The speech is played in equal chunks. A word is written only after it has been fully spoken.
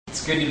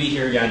It's good to be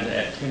here again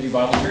at Community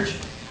Bible Church.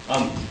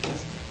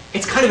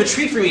 It's kind of a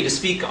treat for me to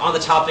speak on the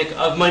topic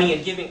of money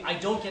and giving. I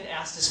don't get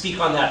asked to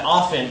speak on that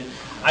often.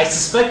 I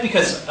suspect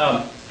because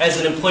as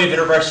an employee of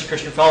InterVarsity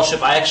Christian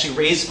Fellowship, I actually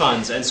raise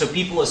funds, and so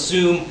people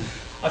assume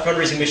a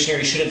fundraising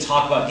missionary shouldn't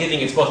talk about giving.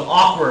 It's both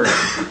awkward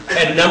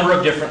at a number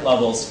of different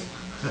levels,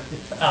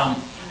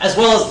 as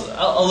well as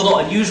a little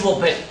unusual,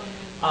 but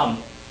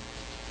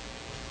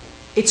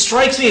it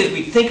strikes me as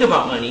we think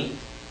about money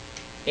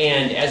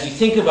and as you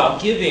think about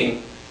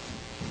giving,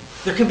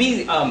 there can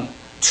be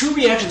two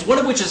reactions, one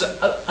of which is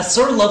a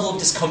certain level of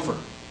discomfort,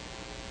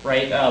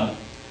 right?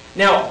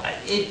 Now,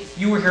 if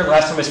you were here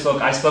last time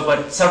I spoke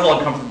about several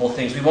uncomfortable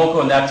things. We won't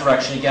go in that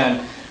direction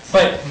again.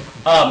 But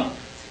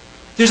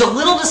there's a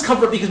little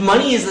discomfort because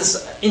money is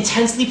this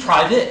intensely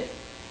private,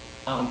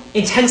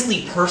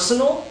 intensely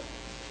personal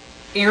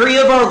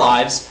area of our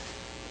lives.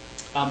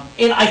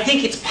 And I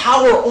think its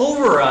power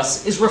over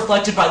us is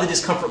reflected by the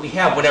discomfort we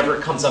have whenever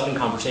it comes up in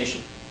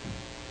conversation.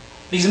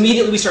 Because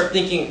immediately we start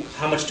thinking,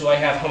 how much do I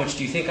have? How much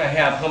do you think I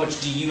have? How much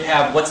do you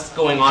have? What's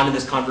going on in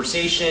this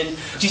conversation?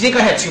 Do you think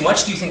I have too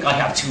much? Do you think I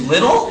have too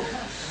little?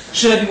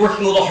 Should I be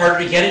working a little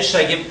harder to get it?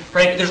 Should I give,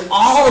 right? There's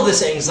all of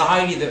this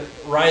anxiety that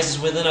rises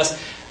within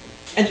us.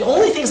 And the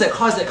only things that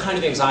cause that kind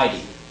of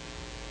anxiety,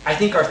 I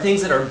think, are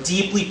things that are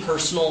deeply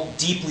personal,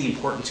 deeply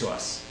important to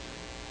us.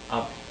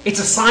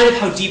 It's a sign of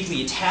how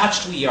deeply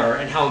attached we are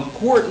and how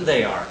important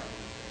they are.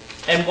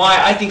 And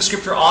why I think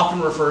Scripture often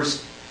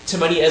refers to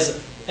money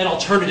as an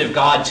alternative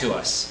God to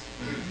us.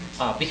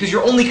 Because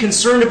you're only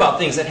concerned about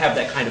things that have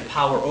that kind of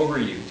power over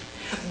you.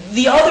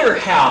 The other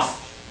half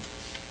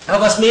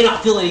of us may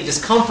not feel any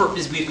discomfort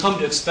because we've come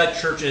to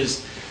expect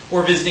churches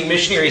or visiting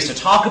missionaries to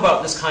talk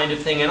about this kind of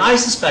thing. And I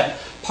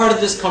suspect part of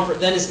this discomfort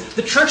then is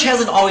the church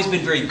hasn't always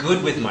been very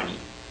good with money.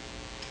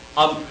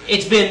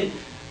 It's been,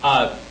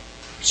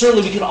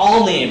 certainly we can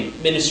all name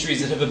ministries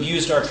that have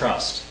abused our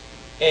trust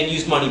and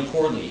used money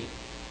poorly.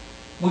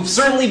 We've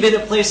certainly been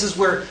at places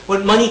where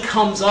when money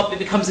comes up, it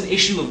becomes an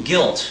issue of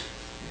guilt,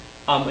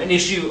 an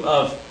issue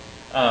of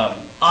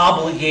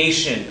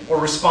obligation or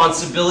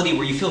responsibility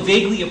where you feel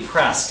vaguely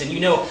oppressed. And you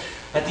know,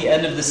 at the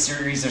end of the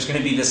series, there's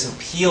going to be this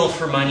appeal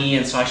for money,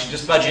 and so I should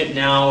just budget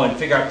now and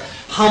figure out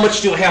how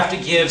much do I have to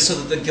give so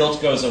that the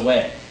guilt goes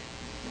away.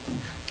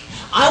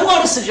 I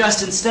want to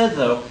suggest instead,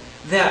 though,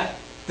 that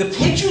the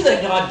picture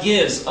that God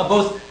gives of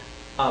both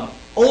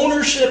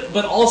ownership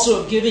but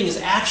also of giving is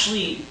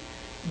actually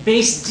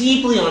based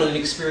deeply on an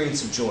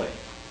experience of joy.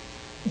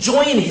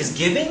 Joy in His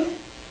giving,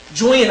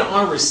 joy in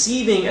our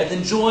receiving, and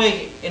then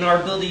joy in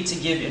our ability to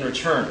give in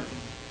return.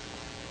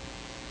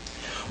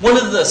 One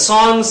of the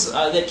songs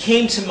that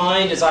came to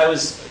mind as I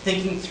was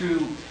thinking through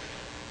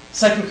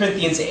 2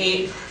 Corinthians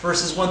 8,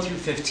 verses 1 through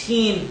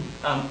 15,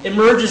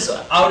 emerges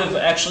out of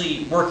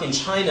actually work in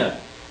China.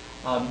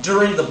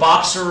 During the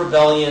Boxer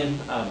Rebellion,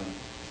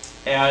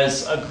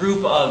 as a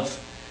group of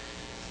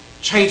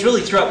Chinese really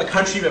throughout the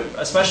country, but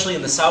especially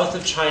in the south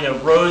of China,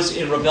 rose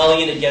in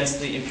rebellion against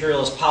the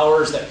imperialist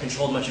powers that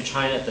controlled much of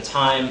China at the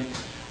time,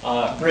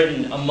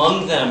 Britain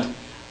among them.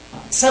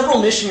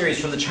 Several missionaries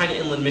from the China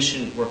Inland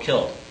Mission were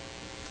killed.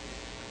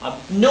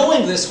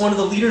 Knowing this, one of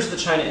the leaders of the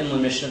China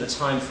Inland Mission at the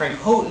time, Frank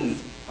Houghton,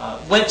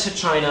 went to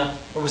China,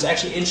 or was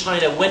actually in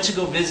China, went to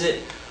go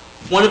visit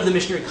one of the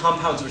missionary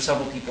compounds where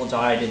several people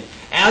died. And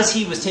as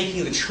he was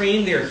taking the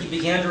train there, he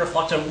began to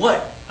reflect on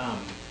what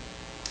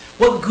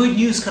good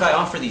news could I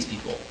offer these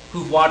people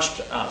who've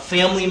watched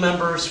family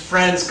members,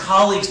 friends,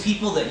 colleagues,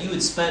 people that you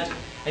had spent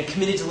and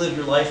committed to live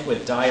your life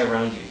with die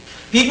around you.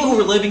 People who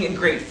were living in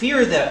great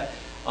fear that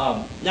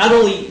not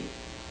only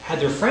had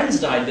their friends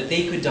died, but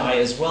they could die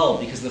as well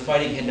because the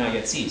fighting had not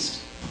yet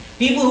ceased.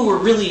 People who were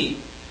really,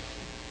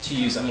 to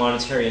use a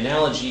monetary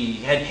analogy,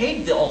 had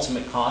paid the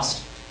ultimate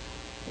cost.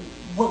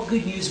 What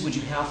good news would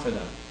you have for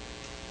them?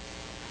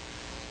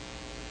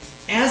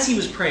 As he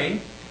was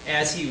praying,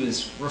 as he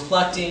was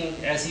reflecting,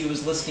 as he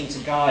was listening to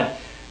God,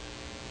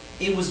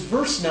 it was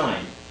verse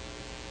 9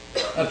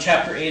 of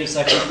chapter 8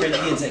 of 2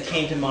 Corinthians that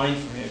came to mind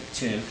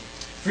to him.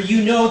 For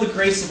you know the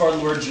grace of our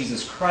Lord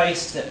Jesus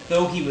Christ, that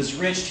though he was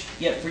rich,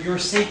 yet for your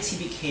sakes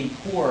he became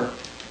poor,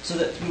 so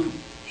that through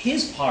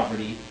his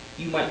poverty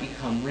you might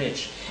become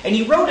rich. And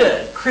he wrote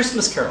a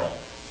Christmas carol,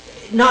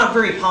 not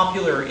very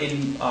popular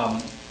in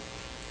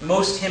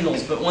most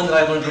hymnals, but one that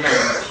I learned when I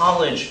was in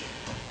college.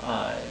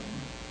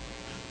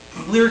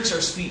 The lyrics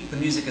are sweet, the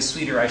music is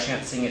sweeter. I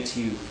shan't sing it to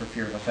you for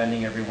fear of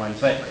offending everyone,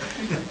 or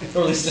at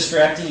least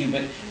distracting you.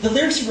 But the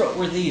lyrics he wrote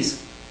were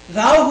these.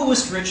 Thou who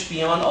wast rich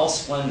beyond all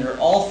splendor,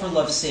 all for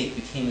love's sake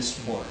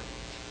becamest poor.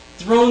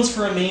 Thrones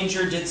for a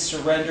manger didst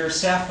surrender,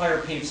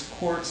 sapphire paved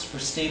courts for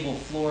stable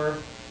floor.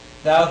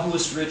 Thou who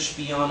wast rich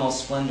beyond all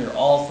splendor,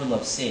 all for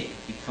love's sake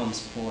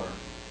becomes poor.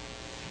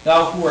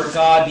 Thou who art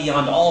God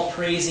beyond all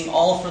praising,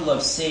 all for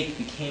love's sake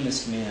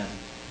becamest man.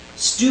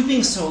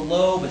 Stooping so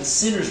low, but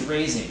sinners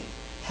raising,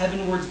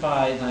 heavenwards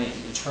by thy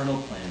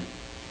eternal plan.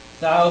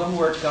 Thou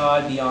who art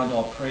God beyond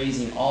all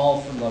praising,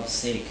 all for love's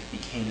sake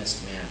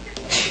becamest man.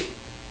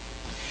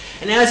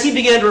 And as he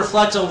began to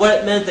reflect on what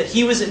it meant that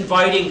he was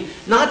inviting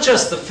not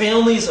just the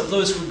families of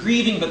those who were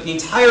grieving, but the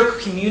entire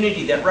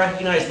community that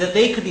recognized that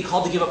they could be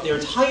called to give up their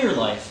entire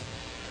life,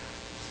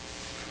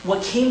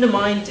 what came to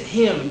mind to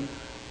him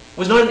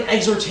was not an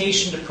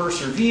exhortation to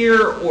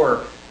persevere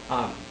or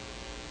an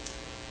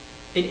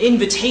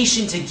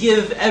invitation to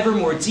give ever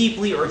more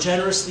deeply or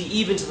generously,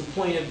 even to the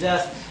point of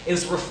death. It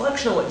was a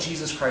reflection on what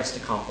Jesus Christ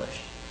accomplished.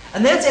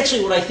 And that's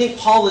actually what I think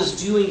Paul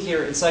is doing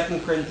here in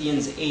 2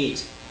 Corinthians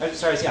 8. 2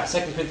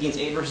 Corinthians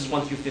 8, verses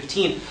 1 through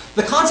 15.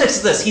 The context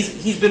is this.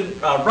 He's been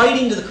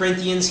writing to the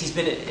Corinthians. He's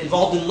been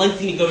involved in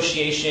lengthy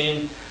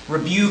negotiation,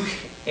 rebuke,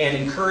 and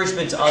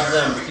encouragement of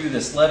them through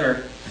this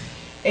letter.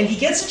 And he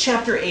gets to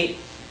chapter 8,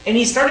 and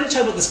he's starting to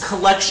talk about this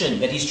collection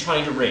that he's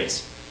trying to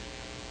raise.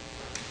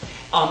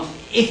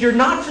 If you're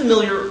not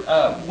familiar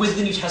with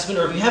the New Testament,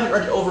 or if you haven't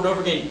read it over and over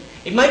again,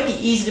 it might be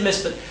easy to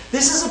miss, but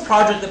this is a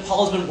project that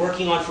Paul has been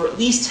working on for at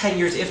least 10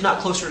 years, if not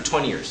closer to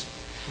 20 years.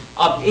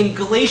 In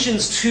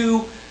Galatians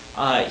 2,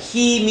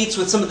 he meets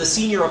with some of the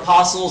senior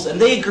apostles, and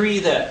they agree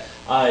that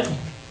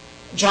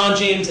John,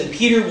 James, and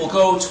Peter will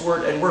go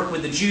toward and work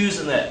with the Jews,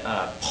 and that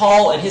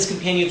Paul and his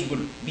companions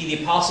would be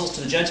the apostles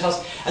to the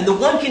Gentiles. And the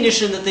one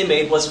condition that they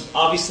made was,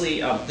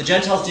 obviously, the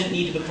Gentiles didn't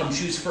need to become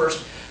Jews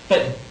first,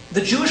 but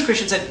the Jewish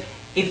Christians said,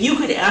 if you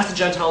could ask the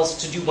Gentiles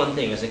to do one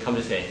thing as they come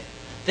to faith,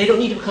 they don't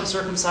need to become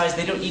circumcised,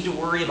 they don't need to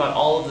worry about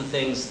all of the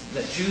things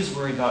that Jews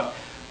worry about,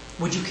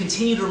 would you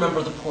continue to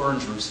remember the poor in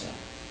Jerusalem?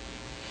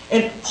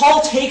 And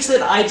Paul takes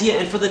that idea,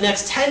 and for the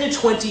next 10 to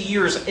 20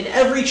 years, in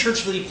every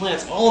church that he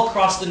plants all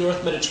across the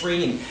North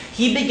Mediterranean,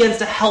 he begins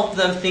to help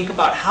them think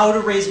about how to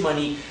raise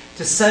money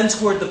to send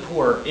toward the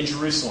poor in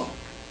Jerusalem,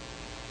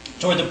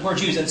 toward the poor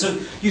Jews. And so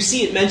you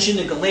see it mentioned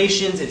in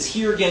Galatians, it's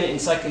here again in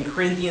 2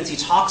 Corinthians, he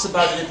talks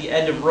about it at the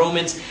end of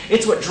Romans.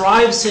 It's what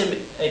drives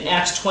him in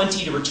Acts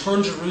 20 to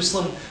return to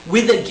Jerusalem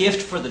with a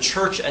gift for the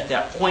church at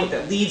that point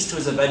that leads to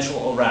his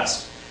eventual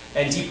arrest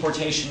and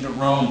deportation to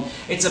Rome.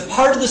 It's a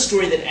part of the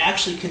story that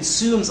actually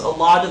consumes a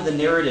lot of the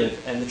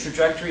narrative and the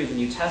trajectory of the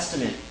New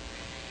Testament.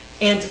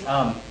 And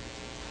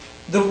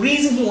the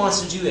reason he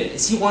wants to do it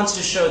is he wants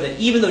to show that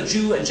even though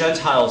Jew and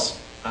Gentiles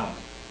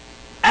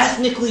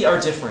ethnically are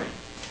different,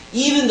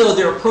 even though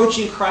they're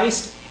approaching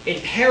Christ in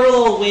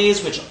parallel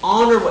ways which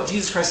honor what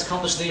Jesus Christ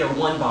accomplished, they are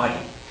one body.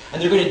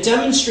 And they're going to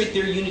demonstrate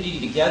their unity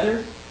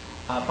together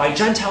by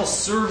Gentiles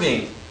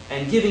serving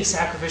and giving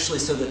sacrificially,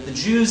 so that the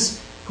Jews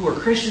who are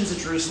Christians at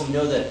Jerusalem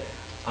know that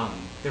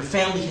their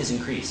family has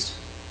increased,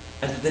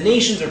 and that the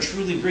nations are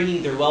truly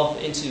bringing their wealth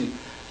into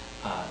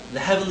the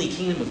heavenly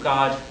kingdom of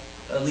God,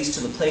 at least to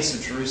the place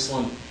of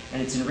Jerusalem,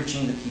 and it's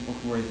enriching the people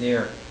who are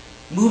there,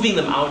 moving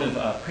them out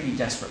of pretty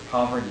desperate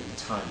poverty at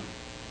the time.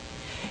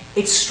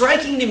 It's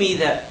striking to me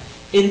that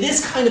in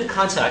this kind of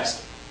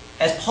context,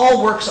 as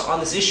Paul works on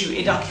this issue,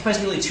 it occupies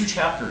nearly 2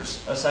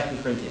 chapters of 2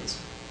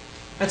 Corinthians.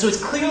 And so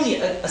it's clearly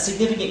a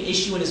significant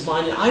issue in his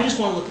mind, and I just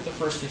want to look at the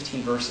first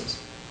 15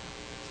 verses.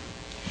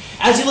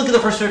 As you look at the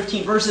first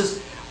 15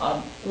 verses,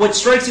 what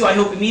strikes you, I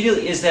hope,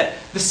 immediately is that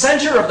the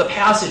center of the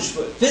passage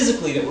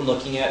physically that we're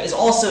looking at is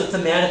also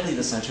thematically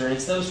the center, and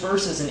it's those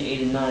verses in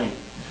 8 and 9.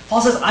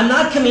 Paul says, I'm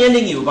not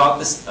commanding you about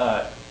this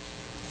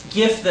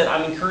gift that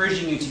I'm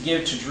encouraging you to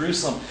give to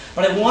Jerusalem,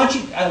 but I want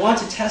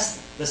to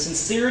test the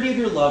sincerity of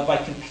your love by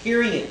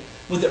comparing it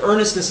with the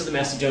earnestness of the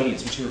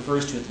Macedonians, which he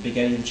refers to at the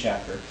beginning of the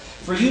chapter.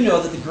 For you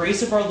know that the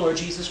grace of our Lord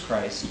Jesus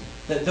Christ,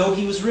 that though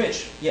he was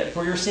rich, yet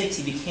for your sakes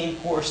he became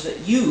poor, so that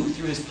you,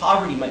 through his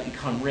poverty, might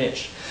become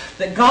rich.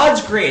 That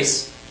God's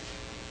grace,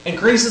 and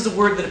grace is a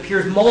word that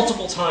appears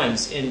multiple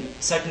times in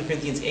 2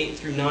 Corinthians 8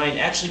 through 9,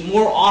 actually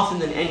more often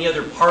than any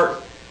other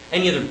book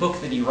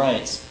that he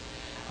writes.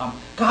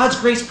 God's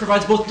grace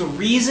provides both the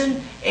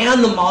reason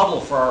and the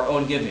model for our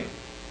own giving.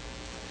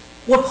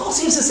 What Paul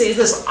seems to say is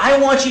this: I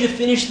want you to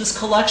finish this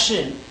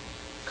collection,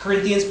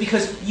 Corinthians,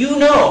 because you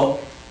know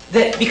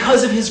that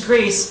because of his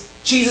grace,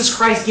 Jesus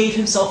Christ gave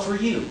himself for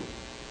you.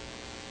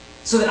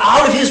 So that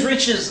out of his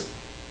riches,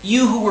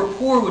 you who were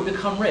poor would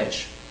become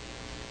rich.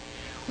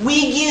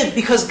 We give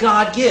because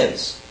God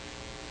gives.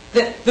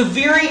 That the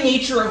very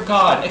nature of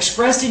God,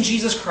 expressed in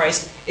Jesus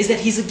Christ, is that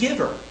he's a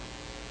giver.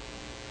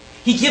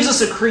 He gives us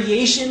a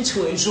creation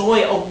to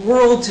enjoy, a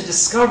world to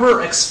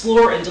discover,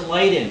 explore, and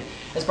delight in,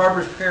 as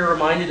Barbara's prayer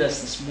reminded us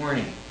this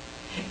morning.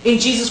 In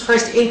Jesus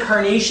Christ's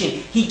incarnation,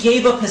 he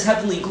gave up his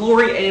heavenly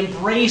glory and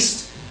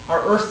embraced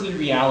our earthly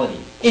reality.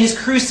 In his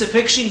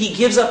crucifixion, he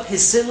gives up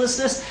his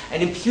sinlessness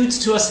and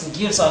imputes to us and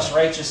gives us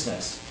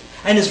righteousness.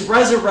 And his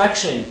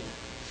resurrection,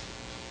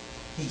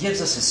 he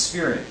gives us his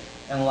Spirit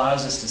and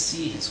allows us to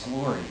see his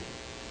glory.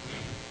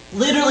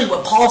 Literally,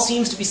 what Paul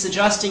seems to be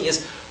suggesting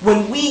is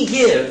when we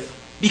give,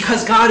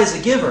 because God is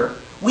a giver,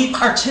 we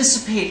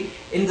participate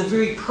in the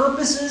very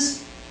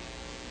purposes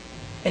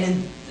and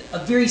in a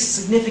very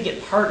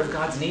significant part of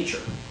God's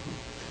nature.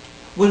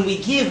 When we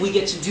give, we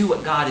get to do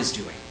what God is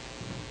doing.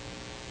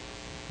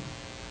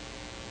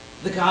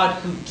 The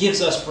God who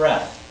gives us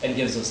breath and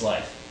gives us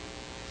life.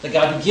 The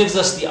God who gives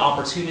us the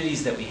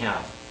opportunities that we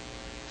have.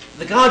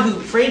 The God who,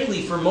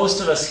 frankly, for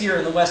most of us here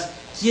in the West,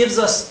 gives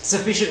us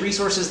sufficient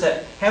resources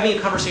that having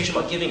a conversation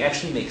about giving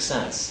actually makes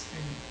sense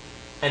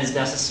and is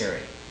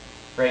necessary,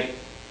 right?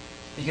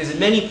 Because in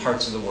many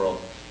parts of the world,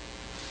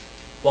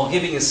 while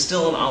giving is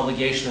still an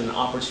obligation and an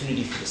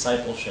opportunity for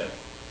discipleship,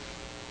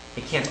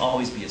 it can't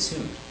always be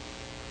assumed.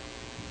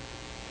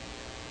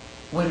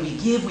 When we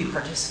give, we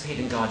participate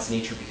in God's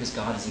nature because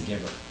God is a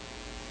giver.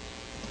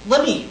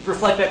 Let me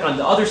reflect back on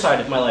the other side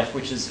of my life,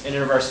 which is an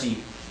InterVarsity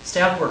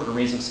staff worker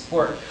raising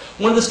support.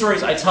 One of the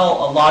stories I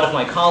tell a lot of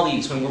my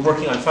colleagues when we're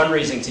working on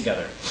fundraising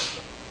together,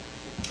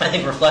 I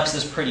think reflects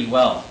this pretty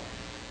well.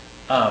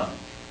 A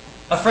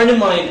friend of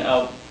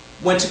mine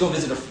went to go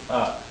visit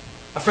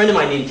a friend of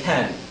mine named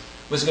Ken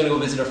was going to go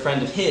visit a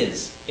friend of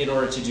his in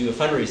order to do a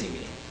fundraising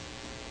meeting.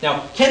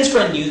 Now, Ken's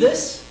friend knew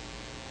this.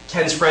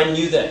 Ken's friend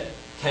knew that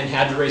Ken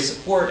had to raise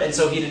support, and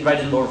so he'd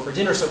invited him over for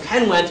dinner. So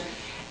Ken went,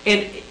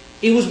 and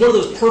it was one of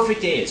those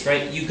perfect days,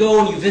 right? You go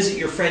and you visit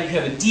your friend, you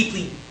have a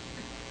deeply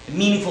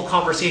meaningful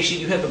conversation,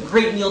 you have a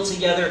great meal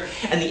together,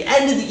 and the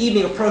end of the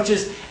evening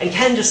approaches, and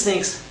Ken just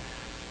thinks,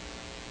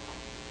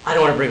 I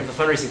don't want to bring up the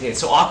fundraising thing. It's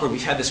so awkward.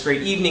 We've had this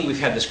great evening. We've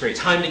had this great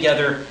time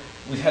together.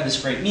 We've had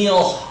this great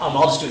meal.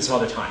 I'll just do it some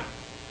other time.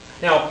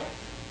 Now,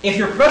 if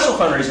you're a professional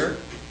fundraiser,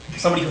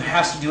 somebody who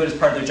has to do it as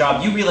part of their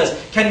job, you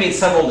realize Ken made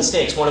several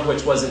mistakes, one of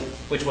which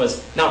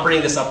was not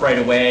bringing this up right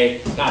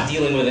away, not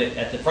dealing with it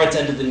at the front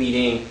end of the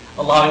meeting,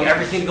 allowing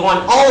everything to go on.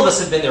 All of us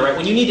have been there, right?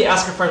 When you need to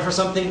ask a friend for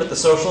something, but the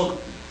social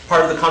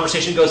part of the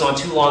conversation goes on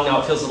too long, now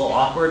it feels a little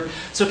awkward.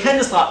 So Ken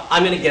just thought,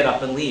 I'm going to get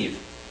up and leave.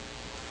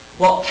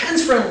 Well,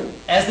 Ken's friend,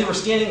 as they were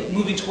standing,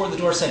 moving toward the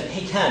door, said,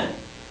 hey, Ken,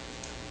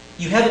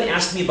 you haven't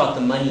asked me about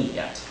the money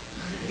yet.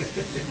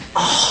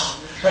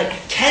 Oh, right.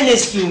 Ken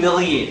is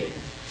humiliated.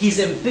 He's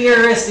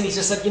embarrassed, and he's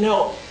just like,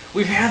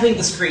 we're having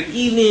this great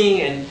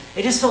evening, and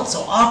it just felt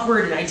so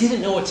awkward, and I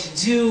didn't know what to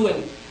do.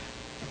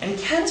 And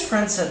Ken's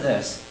friend said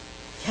this,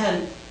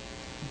 Ken,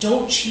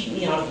 don't cheat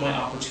me out of my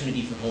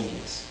opportunity for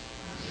holiness.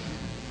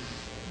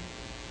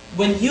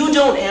 When you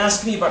don't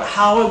ask me about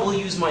how I will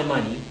use my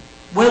money,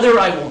 whether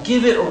I will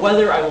give it or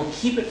whether I will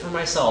keep it for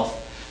myself,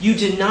 you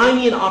deny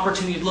me an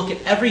opportunity to look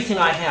at everything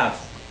I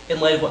have in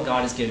light of what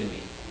God has given me.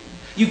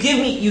 You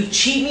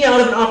cheat me out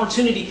of an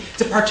opportunity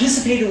to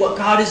participate in what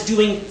God is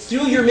doing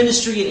through your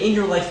ministry and in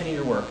your life and in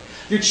your work.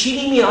 You're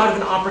cheating me out of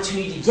an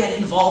opportunity to get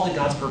involved in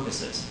God's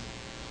purposes.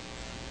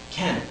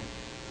 Ken,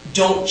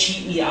 don't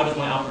cheat me out of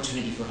my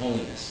opportunity for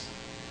holiness.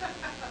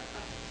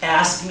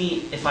 Ask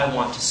me if I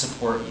want to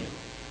support you.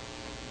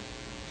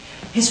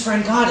 His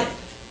friend got it.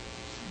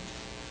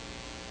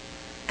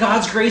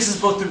 God's grace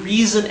is both the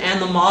reason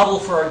and the model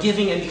for our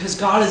giving, and because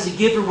God is a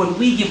giver, when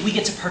we give, we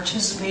get to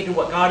participate in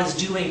what God is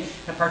doing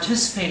and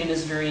participate in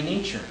His very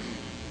nature.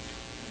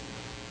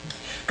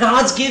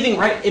 God's giving,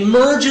 right,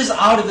 emerges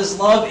out of His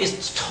love,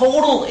 is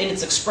total in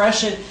its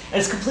expression, and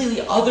it's completely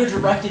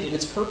other-directed in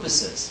its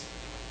purposes.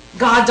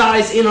 God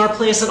dies in our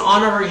place and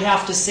on our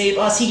behalf to save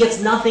us. He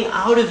gets nothing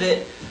out of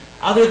it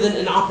other than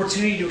an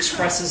opportunity to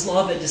express His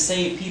love and to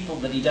save people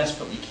that He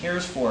desperately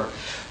cares for.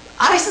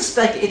 I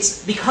suspect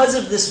it's because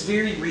of this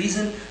very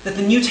reason that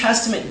the New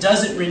Testament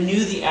doesn't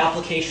renew the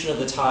application of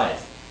the tithe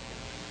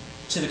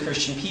to the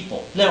Christian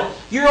people. Now,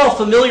 you're all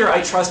familiar,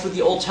 I trust, with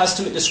the Old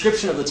Testament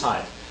description of the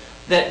tithe.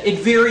 That in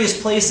various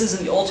places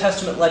in the Old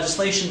Testament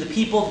legislation, the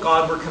people of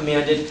God were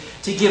commanded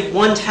to give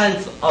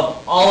 1/10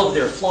 of all of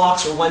their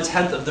flocks or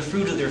 1/10 of the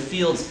fruit of their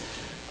fields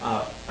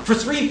for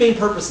three main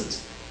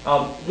purposes.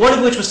 One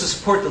of which was to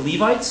support the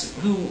Levites,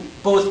 who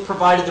both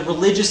provided the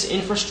religious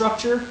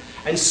infrastructure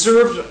and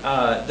served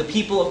the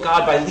people of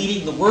God by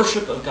leading the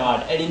worship of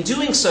God, and in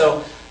doing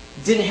so,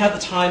 didn't have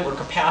the time or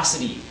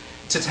capacity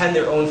to tend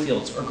their own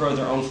fields or grow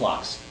their own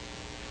flocks.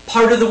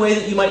 Part of the way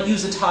that you might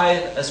use a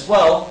tithe as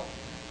well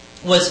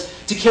was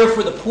to care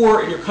for the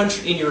poor in your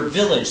country, in your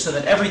village, so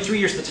that every 3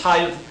 years the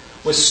tithe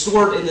was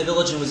stored in the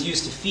village and was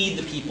used to feed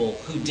the people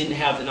who didn't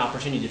have an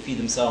opportunity to feed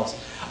themselves.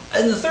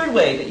 And the third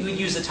way that you would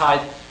use the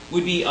tithe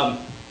would be,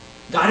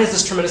 God has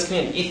this tremendous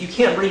command. If you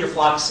can't bring your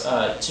flocks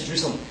to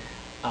Jerusalem,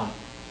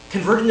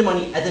 convert into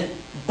money and then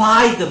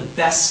buy the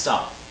best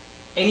stuff.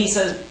 And he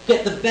says,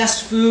 get the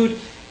best food,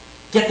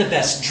 get the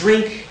best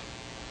drink,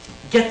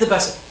 get the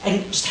best,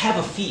 and just have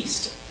a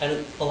feast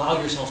and allow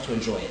yourself to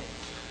enjoy it.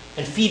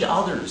 And feed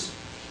others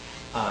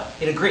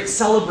in a great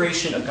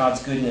celebration of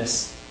God's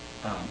goodness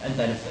and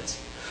benefits.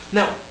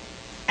 Now,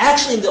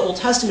 actually in the Old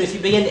Testament, if you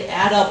begin to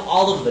add up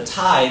all of the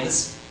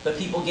tithes that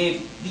people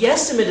gave, the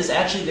estimate is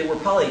actually there were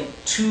probably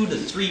 2 to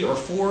 3 or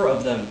 4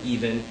 of them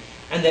even,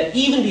 and that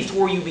even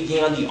before you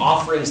began the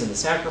offerings and the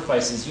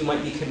sacrifices, you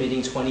might be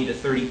committing 20 to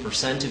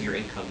 30% of your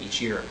income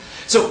each year.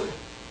 So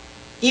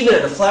even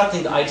at a flat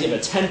thing, the idea of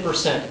a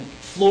 10%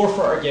 floor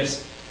for our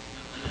gifts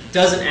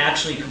doesn't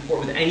actually comport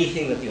with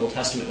anything that the Old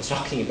Testament was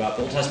talking about.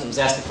 The Old Testament was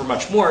asking for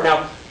much more.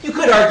 Now, you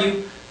could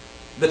argue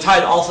the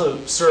tithe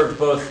also served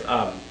both,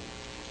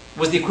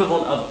 was the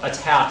equivalent of a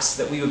tax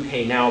that we would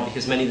pay now,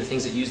 because many of the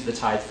things that use the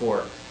tithe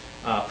for,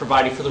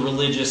 providing for the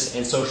religious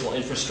and social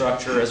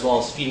infrastructure, as well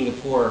as feeding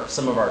the poor,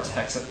 some of our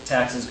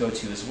taxes go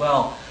to as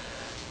well.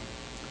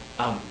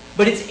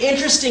 But it's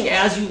interesting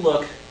as you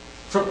look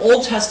from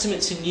Old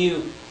Testament to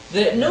New,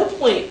 that at no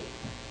point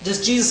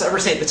does Jesus ever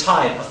say, the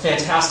tithe, a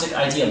fantastic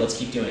idea, let's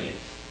keep doing it.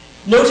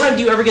 No time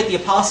do you ever get the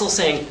apostles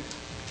saying,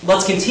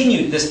 let's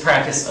continue this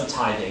practice of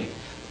tithing.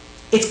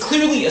 It's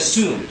clearly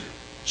assumed.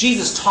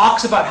 Jesus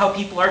talks about how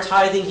people are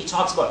tithing. He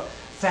talks about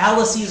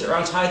fallacies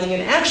around tithing.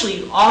 And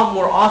actually,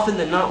 more often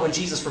than not, when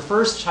Jesus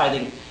refers to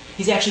tithing,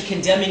 he's actually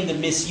condemning the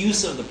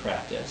misuse of the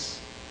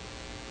practice.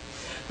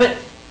 But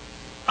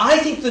I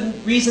think the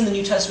reason the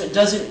New Testament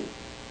doesn't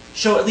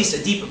show at least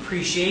a deep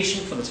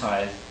appreciation for the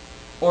tithe,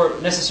 or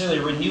necessarily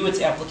renew its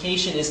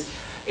application, is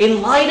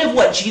in light of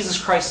what Jesus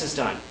Christ has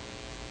done.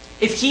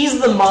 If he's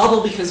the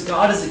model because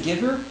God is a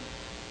giver,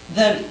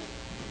 then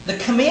the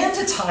command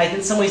to tithe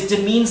in some ways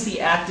demeans the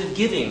act of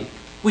giving,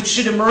 which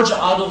should emerge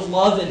out of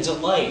love and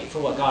delight for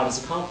what God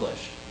has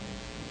accomplished.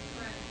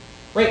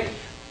 Right?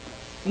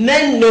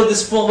 Men know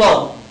this full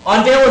well.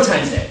 On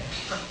Valentine's Day,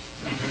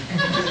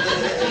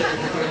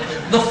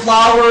 the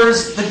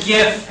flowers, the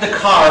gift, the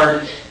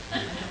card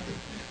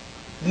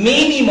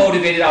may be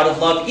motivated out of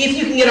love if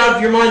you can get out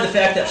of your mind the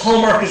fact that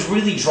Hallmark is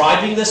really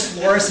driving this.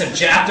 Florists have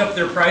jacked up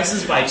their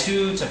prices by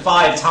 2 to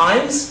 5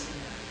 times,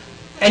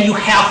 and you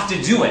have to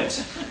do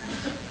it.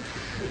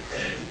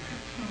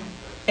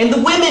 And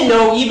the women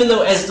know, even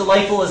though as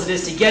delightful as it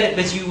is to get it,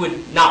 that you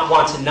would not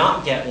want to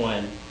not get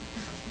one,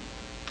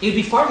 it would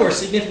be far more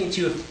significant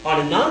to you if on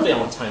a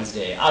non-Valentine's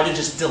Day, out of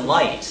just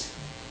delight,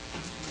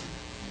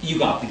 you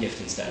got the gift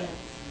instead.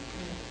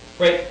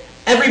 Right?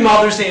 Every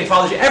Mother's Day and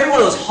Father's Day, every one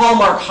of those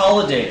Hallmark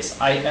holidays,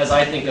 as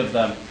I think of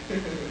them,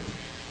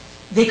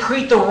 they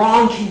create the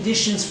wrong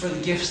conditions for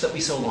the gifts that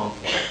we so long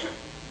for.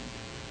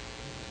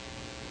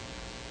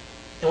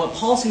 And what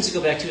Paul seems to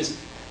go back to is,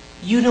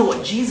 you know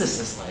what Jesus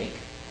is like.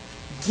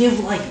 Give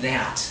like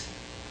that.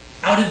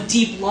 Out of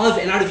deep love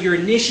and out of your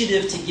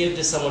initiative to give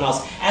to someone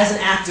else as an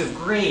act of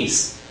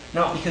grace,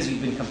 not because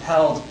you've been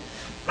compelled.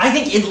 I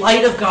think in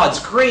light of God's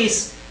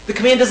grace, the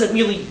command doesn't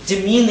really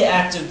demean the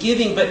act of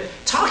giving, but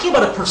talking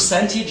about a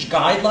percentage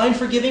guideline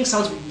for giving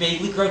sounds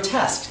vaguely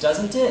grotesque,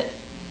 doesn't it?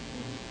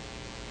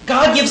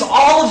 God gives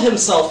all of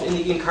himself in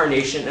the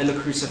incarnation and the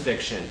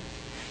crucifixion.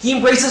 He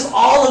embraces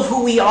all of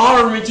who we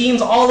are and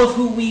redeems all of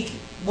who we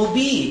will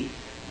be.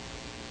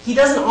 He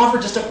doesn't offer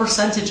just a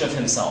percentage of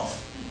himself.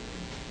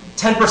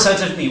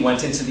 10% of me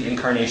went into the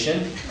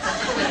incarnation.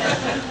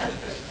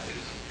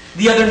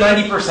 The other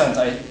 90%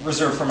 I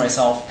reserve for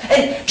myself.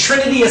 And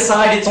Trinity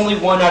aside, it's only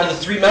one out of the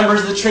 3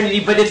 members of the Trinity,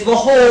 but it's the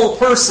whole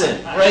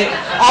person, right?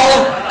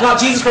 All of God,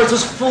 Jesus Christ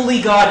was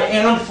fully God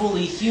and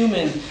fully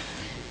human.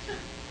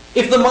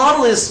 If the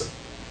model is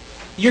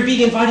you're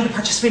being invited to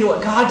participate in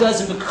what God does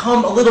and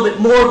become a little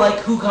bit more like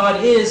who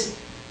God is,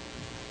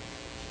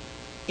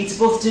 it's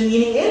both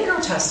demeaning and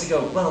grotesque to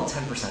go, well,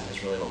 10%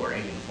 is really what we're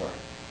aiming for.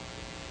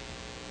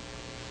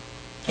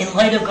 In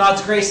light of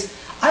God's grace,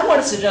 I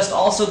want to suggest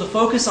also the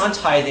focus on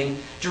tithing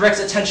directs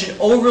attention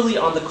overly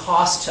on the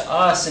cost to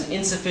us and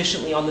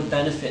insufficiently on the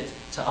benefit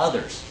to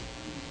others.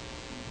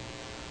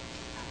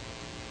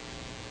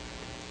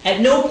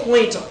 At no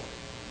point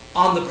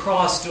on the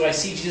cross do I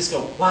see Jesus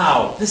go,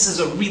 wow, this is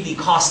a really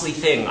costly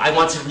thing. I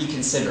want to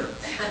reconsider.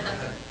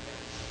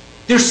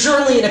 There's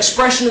certainly an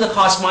expression of the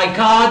cost, my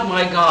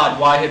God,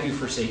 why have you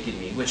forsaken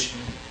me? Which,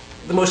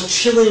 the most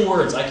chilling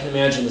words I can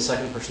imagine the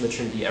second person of the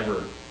Trinity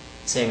ever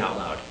saying out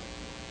loud.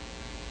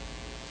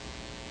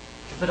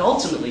 But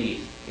ultimately,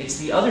 it's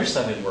the other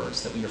 7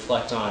 words that we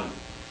reflect on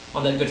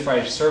that Good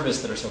Friday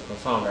service that are so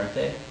profound, aren't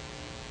they?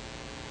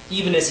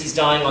 Even as he's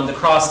dying on the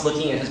cross,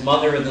 looking at his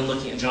mother and then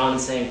looking at John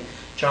and saying,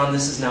 John,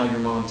 this is now your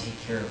mom, take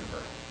care of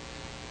her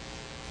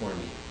for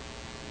me.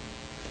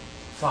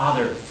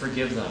 Father,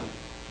 forgive them.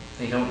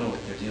 They don't know what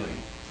they're doing.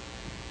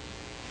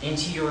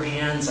 Into your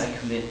hands I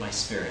commit my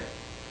spirit.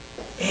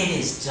 It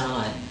is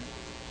done.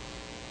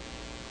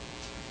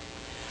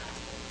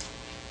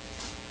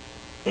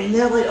 And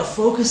now, a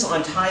focus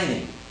on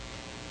tithing.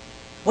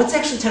 What's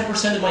actually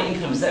 10% of my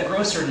income? Is that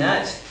gross or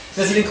net?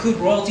 Does it include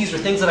royalties or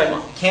things that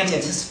I can't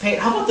anticipate?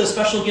 How about those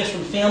special gifts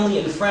from family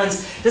and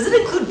friends? Does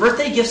it include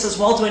birthday gifts as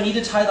well? Do I need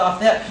to tithe off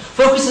that?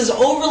 Focuses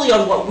overly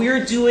on what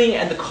we're doing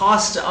and the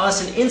cost to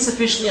us and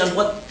insufficiently on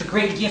what the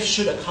great gift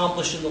should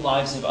accomplish in the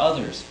lives of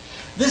others.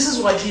 This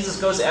is why Jesus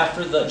goes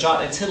after the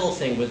jot and tittle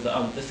thing with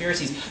the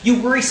Pharisees.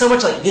 You worry so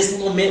much like this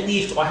little mint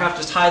leaf, do I have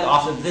to tithe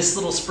off of this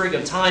little sprig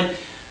of thyme?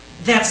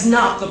 That's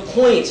not the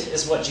point,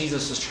 is what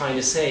Jesus was trying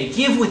to say.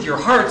 Give with your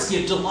hearts,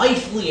 give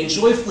delightfully and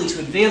joyfully to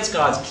advance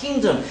God's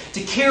kingdom,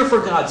 to care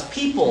for God's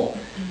people.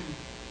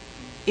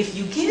 If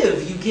you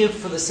give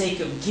for the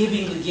sake of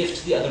giving the gift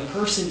to the other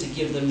person, to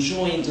give them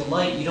joy and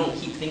delight. You don't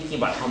keep thinking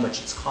about how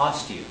much it's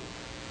cost you.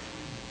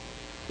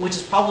 Which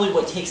is probably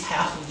what takes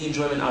half of the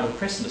enjoyment out of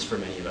Christmas for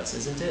many of us,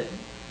 isn't it?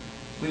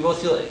 We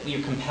both feel like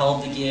you're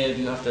compelled to give.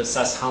 You have to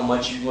assess how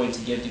much you're going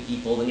to give to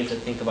people. Then you have to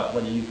think about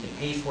whether you can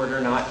pay for it or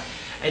not.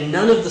 And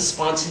none of the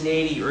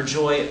spontaneity or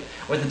joy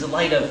or the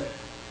delight of,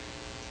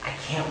 I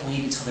can't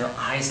wait until their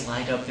eyes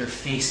light up, their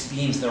face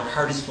beams, their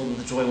heart is filled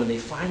with joy when they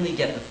finally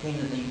get the thing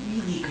that they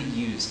really could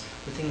use,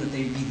 the thing that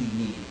they really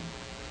need,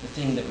 the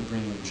thing that would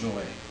bring them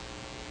joy.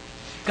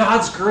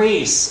 God's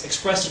grace,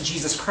 expressed in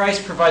Jesus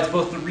Christ, provides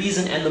both the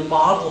reason and the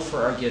model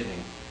for our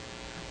giving.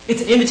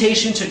 It's an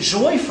invitation to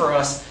joy for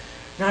us,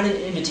 not an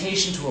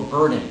invitation to a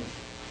burden.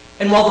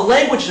 And while the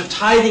language of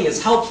tithing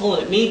is helpful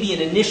and it may be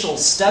an initial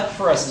step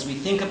for us as we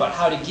think about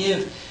how to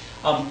give,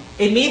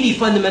 it may be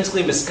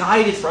fundamentally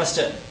misguided for us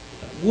to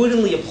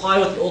woodenly apply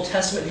what the Old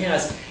Testament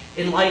has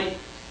in light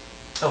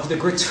of the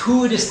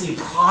gratuitously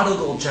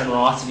prodigal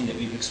generosity that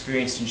we've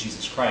experienced in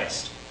Jesus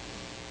Christ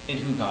and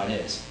who God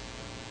is.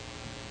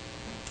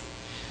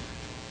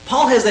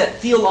 Paul has that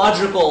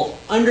theological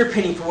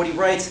underpinning for what he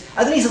writes.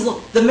 And then he says,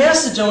 look, the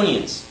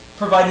Macedonians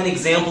provide an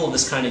example of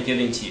this kind of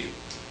giving to you,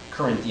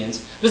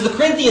 Corinthians. Because the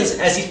Corinthians,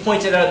 as he's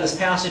pointed out in this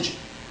passage,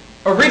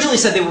 originally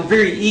said they were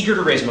very eager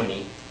to raise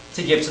money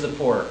to give to the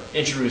poor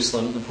in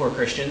Jerusalem, the poor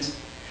Christians.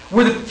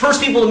 Were the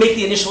first people to make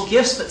the initial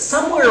gifts, but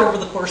somewhere over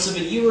the course of a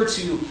year or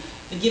two,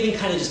 the giving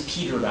kind of just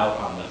petered out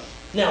on them.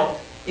 Now,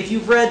 if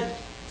you've read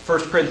 1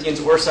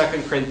 Corinthians or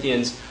 2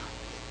 Corinthians,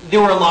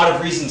 there were a lot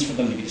of reasons for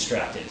them to be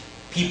distracted.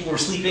 People were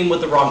sleeping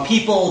with the wrong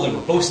people, they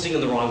were boasting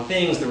in the wrong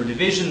things, there were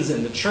divisions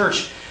in the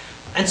church.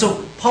 And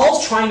so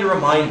Paul's trying to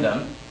remind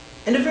them,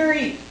 in a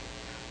very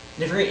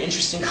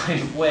interesting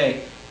kind of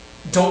way,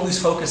 don't lose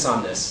focus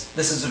on this.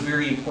 This is a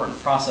very important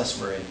process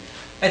we're in.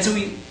 And so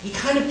he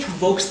kind of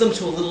provokes them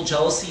to a little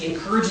jealousy,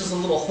 encourages a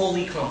little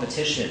holy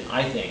competition,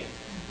 I think.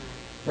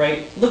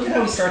 Right? Look at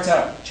how he starts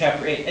out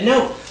chapter 8. And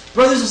now,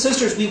 brothers and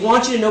sisters, we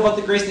want you to know about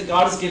the grace that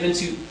God has given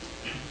to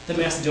the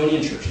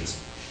Macedonian churches.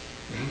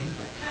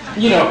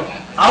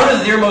 Out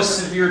of their most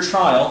severe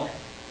trial,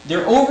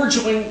 their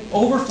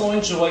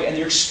overflowing joy and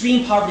their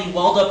extreme poverty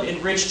welled up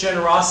in rich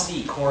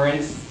generosity.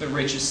 Corinth, the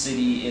richest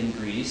city in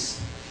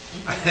Greece.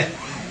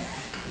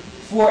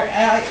 For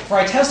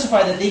I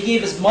testify that they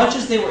gave as much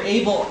as they were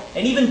able,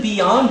 and even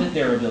beyond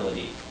their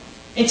ability.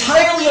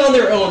 Entirely on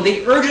their own,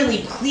 they urgently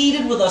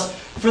pleaded with us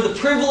for the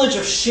privilege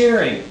of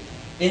sharing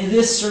in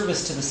this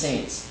service to the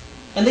saints.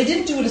 And they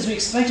didn't do it as we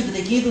expected, but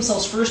they gave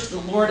themselves first to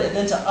the Lord and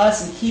then to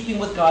us in keeping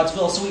with God's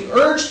will. So we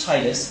urge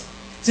Titus,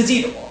 since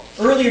he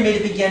earlier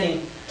made a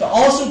beginning, to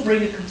also bring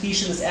to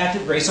completion this act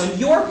of grace on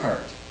your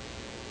part.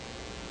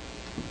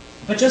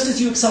 But just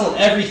as you excel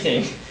in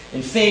everything,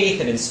 in faith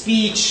and in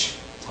speech,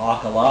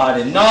 talk a lot,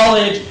 in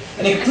knowledge,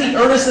 and in complete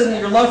earnestness in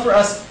your love for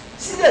us,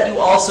 see that you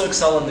also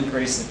excel in the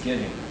grace of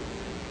giving.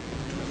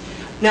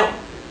 Now,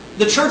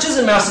 the churches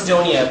in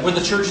Macedonia were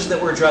the churches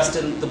that were addressed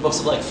in the books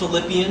of like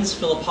Philippians.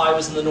 Philippi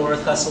was in the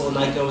north,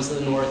 Thessalonica was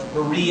in the north,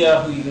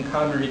 Berea, who you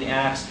encountered in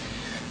Acts.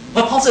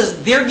 But Paul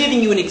says they're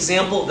giving you an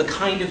example of the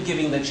kind of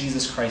giving that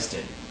Jesus Christ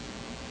did.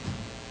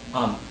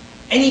 And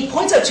he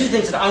points out two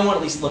things that I want to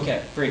at least look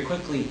at very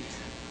quickly.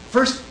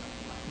 First,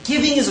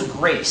 giving is a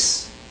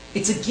grace.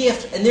 It's a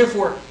gift, and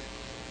therefore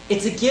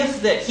it's a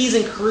gift that he's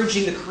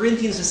encouraging the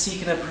Corinthians to seek,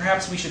 and that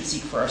perhaps we should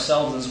seek for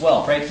ourselves as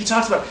well. Right? He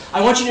talks about,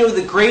 I want you to know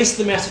the grace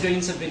the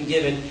Macedonians have been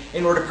given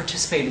in order to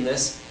participate in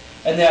this,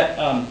 and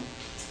that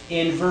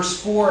in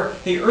verse 4,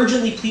 they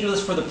urgently plead with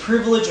us for the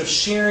privilege of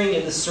sharing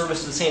in the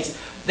service of the saints.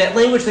 That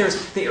language there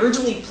is, they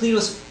urgently plead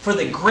with us for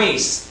the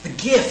grace, the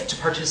gift to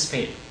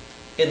participate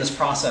in this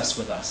process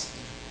with us.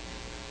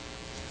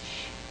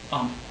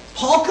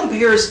 Paul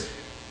compares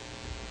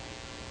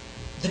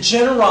the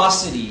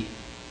generosity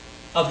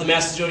of the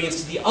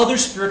Macedonians to the other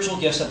spiritual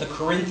gifts that the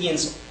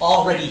Corinthians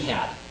already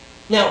had.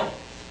 Now,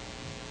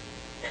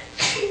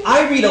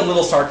 I read a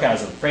little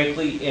sarcasm,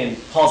 frankly, in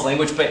Paul's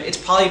language, but it's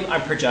probably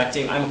I'm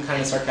projecting. I'm a kind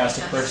of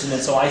sarcastic person,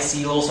 and so I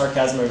see a little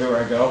sarcasm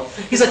everywhere I go.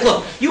 He's like,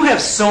 look, you have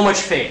so much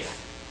faith.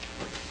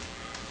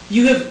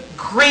 You have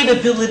great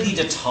ability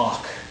to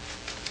talk.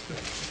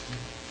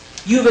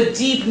 You have a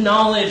deep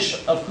knowledge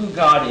of who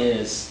God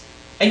is,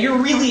 and you're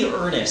really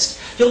earnest.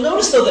 You'll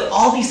notice, though, that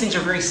all these things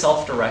are very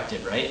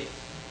self-directed, right?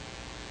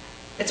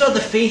 It's about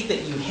the faith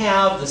that you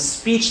have, the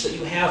speech that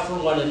you have for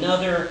one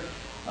another,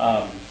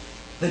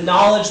 the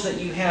knowledge that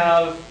you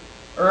have,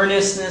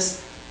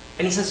 earnestness.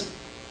 And he says,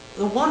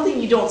 the one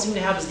thing you don't seem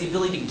to have is the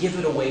ability to give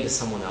it away to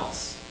someone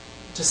else,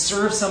 to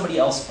serve somebody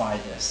else by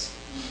this.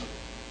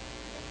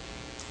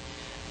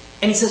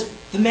 And he says,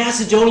 the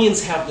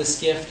Macedonians have this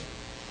gift,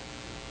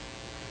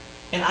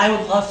 and I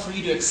would love for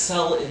you to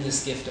excel in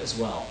this gift as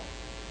well.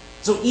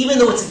 So even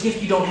though it's a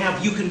gift you don't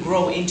have, you can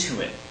grow into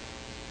it.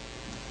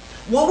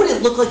 What would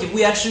it look like if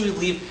we actually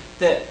believed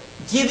that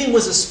giving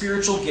was a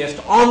spiritual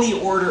gift on the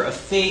order of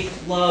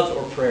faith, love,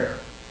 or prayer?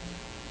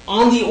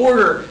 On the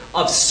order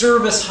of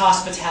service,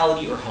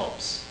 hospitality, or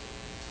helps?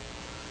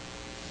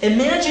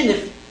 Imagine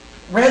if,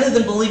 rather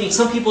than believing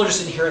some people are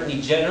just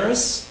inherently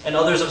generous and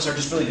others of us are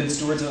just really good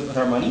stewards with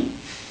our money,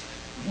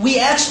 we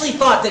actually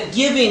thought that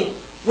giving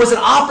was an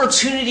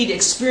opportunity to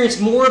experience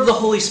more of the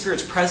Holy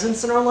Spirit's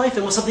presence in our life,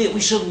 and was something that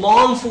we should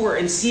long for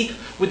and seek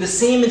with the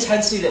same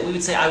intensity that we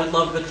would say, I would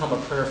love to become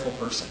a prayerful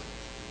person.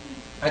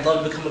 I'd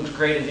love to become a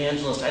great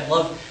evangelist. I'd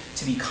love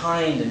to be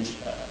kind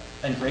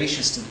and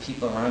gracious to the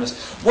people around us.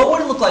 What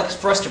would it look like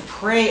for us to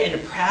pray and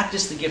to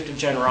practice the gift of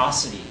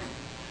generosity?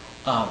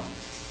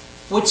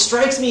 What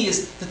strikes me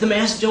is that the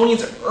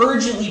Macedonians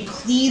urgently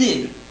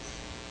pleaded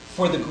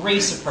for the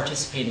grace of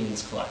participating in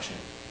this collection.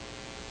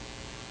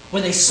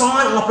 when they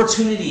saw an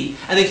opportunity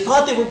and they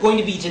thought they were going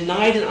to be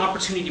denied an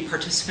opportunity to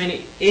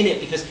participate in it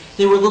because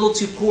they were a little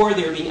too poor,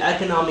 they were being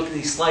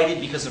economically slighted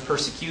because of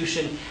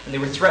persecution, and they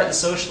were threatened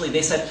socially,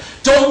 they said,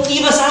 "Don't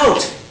leave us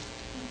out!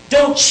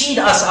 Don't cheat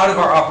us out of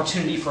our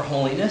opportunity for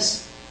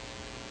holiness.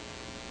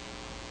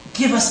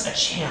 Give us a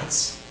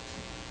chance."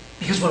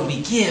 Because when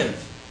we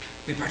give,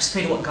 we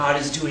participate in what God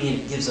is doing, and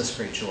it gives us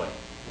great joy.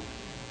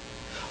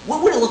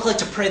 What would it look like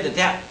to pray that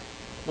that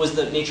was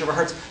the nature of our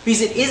hearts?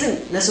 Because it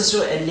isn't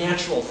necessarily a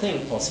natural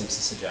thing, Paul seems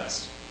to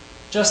suggest.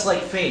 Just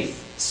like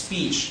faith,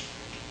 speech,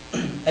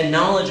 and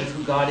knowledge of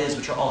who God is,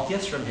 which are all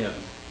gifts from Him,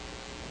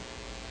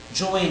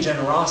 joy and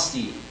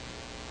generosity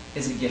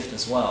is a gift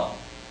as well.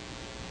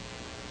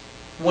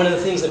 One of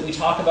the things that we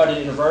talk about at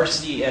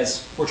InterVarsity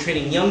as we're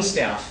training young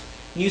staff,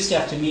 new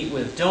staff to meet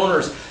with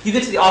donors, you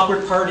get to the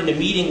awkward part in a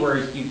meeting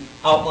where you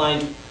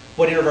outlined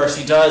what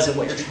InterVarsity does and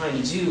what you're trying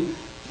to do.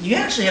 You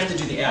actually have to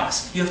do the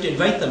ask. You have to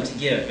invite them to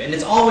give. And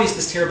it's always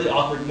this terribly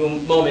awkward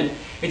moment.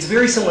 It's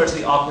very similar to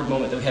the awkward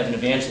moment that we have in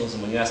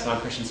evangelism when you ask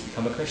non-Christians to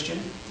become a Christian.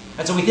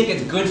 And so we think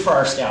it's good for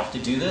our staff to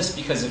do this,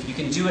 because if you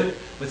can do it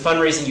with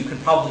fundraising, you can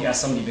probably ask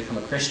somebody to become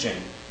a Christian.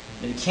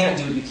 And if you can't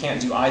do it, you can't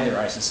do either,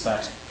 I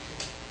suspect.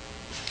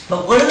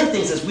 But one of the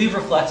things, as we've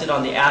reflected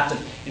on the act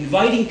of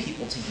inviting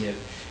people to give,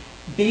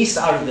 based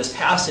out of this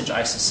passage,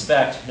 I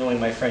suspect, knowing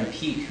my friend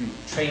Pete, who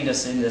trained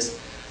us in this,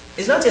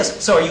 is not to ask,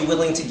 so are you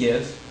willing to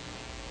give?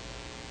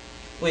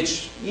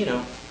 Which,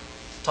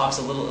 talks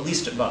a little, at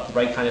least about the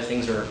right kind of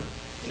things, or,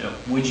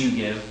 would you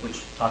give,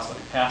 which talks about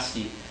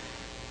capacity.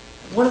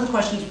 One of the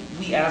questions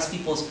we ask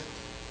people is,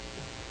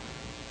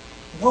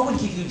 what would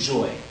give you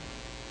joy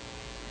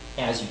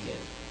as you give?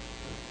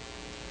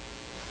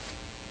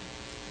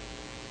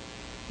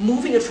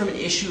 Moving it from an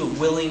issue of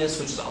willingness,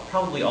 which is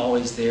probably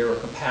always there, or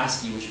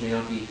capacity, which may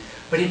not be,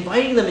 but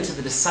inviting them into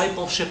the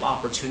discipleship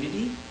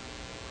opportunity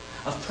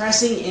of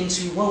pressing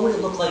into what would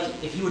it look like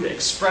if you were to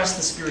express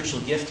the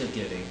spiritual gift of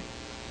giving.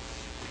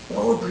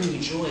 What would bring you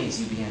joy as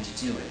you began to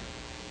do it?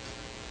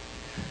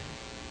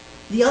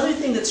 The other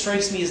thing that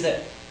strikes me is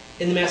that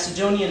in the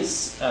Macedonian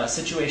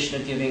situation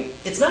of giving,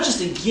 it's not just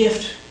a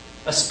gift,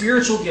 a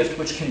spiritual gift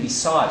which can be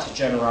sought,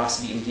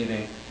 generosity in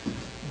giving,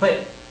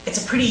 but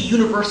it's a pretty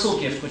universal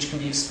gift which can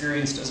be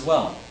experienced as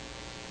well.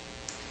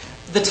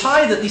 The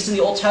tithe, at least in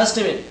the Old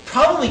Testament,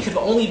 probably could have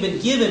only been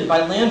given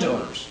by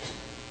landowners.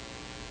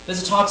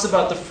 As it talks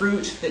about the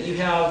fruit that you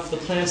have, the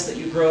plants that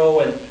you grow,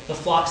 and the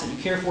flocks that you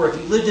care for. If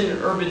you lived in an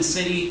urban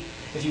city,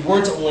 if you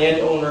weren't a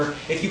landowner,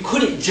 if you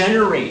couldn't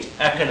generate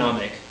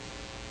economic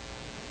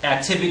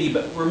activity,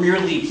 but were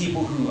merely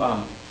people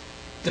who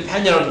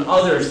depended on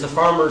others, the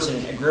farmers in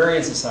an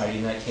agrarian society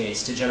in that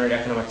case, to generate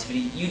economic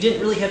activity, you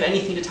didn't really have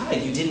anything to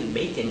tithe. You didn't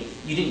make any.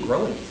 You didn't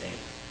grow anything.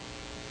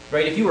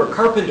 Right? If you were a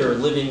carpenter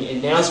living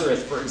in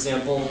Nazareth, for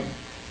example,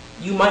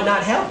 you might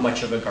not have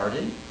much of a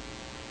garden.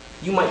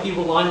 You might be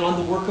relying on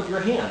the work of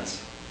your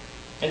hands.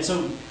 And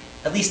so,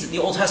 at least the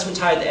Old Testament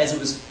tithe, as it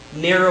was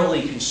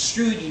narrowly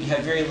construed, you'd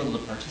have very little to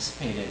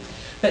participate in.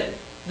 But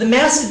the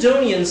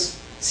Macedonians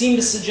seem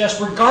to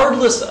suggest,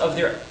 regardless of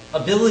their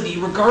ability,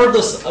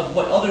 regardless of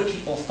what other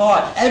people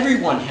thought,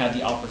 everyone had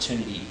the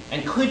opportunity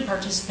and could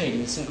participate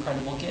in this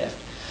incredible gift.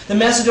 The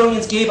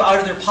Macedonians gave out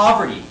of their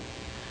poverty.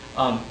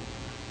 And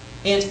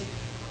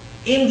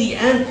in the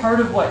end,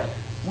 part of what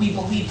we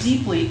believe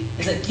deeply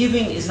is that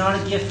giving is not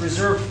a gift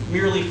reserved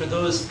merely for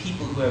those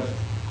people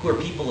who are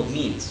people of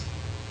means.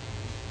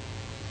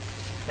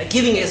 That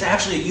giving is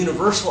actually a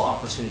universal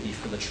opportunity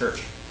for the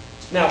church.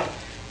 Now,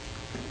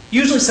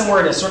 usually somewhere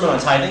in a sermon on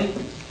tithing,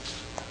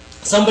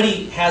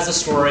 somebody has a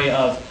story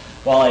of,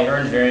 well, I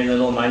earned very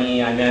little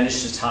money, I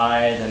managed to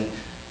tithe, and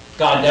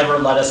God never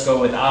let us go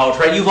without,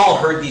 right? You've all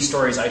heard these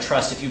stories, I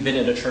trust, if you've been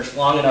in a church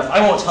long enough. I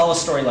won't tell a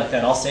story like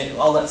that.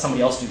 I'll let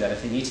somebody else do that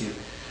if they need to.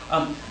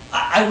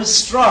 I was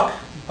struck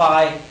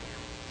by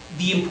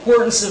the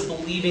importance of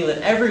believing that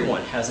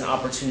everyone has an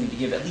opportunity to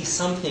give at least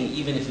something,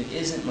 even if it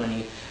isn't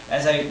money.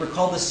 As I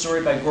recall this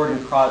story by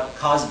Gordon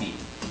Cosby,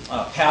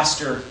 a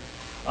pastor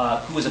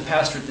who was a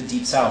pastor at the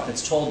Deep South.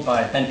 It's told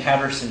by Ben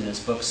Patterson in his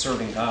book,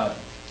 Serving God.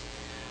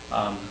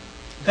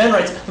 Ben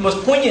writes, the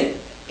most poignant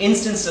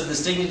instance of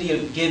this dignity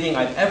of giving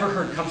I've ever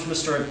heard comes from a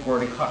story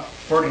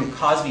Gordon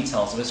Cosby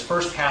tells of his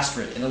first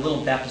pastorate in a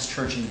little Baptist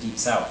church in the Deep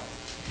South.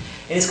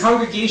 In his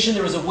congregation,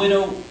 there was a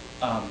widow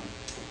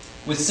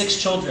with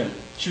 6 children.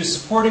 She was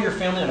supporting her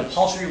family on a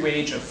paltry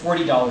wage of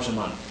 $40 a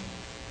month.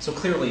 So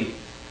clearly,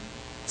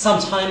 some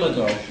time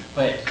ago,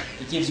 but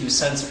it gives you a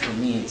sense of her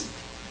means.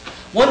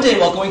 One day,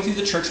 while going through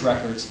the church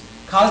records,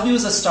 Cosby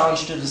was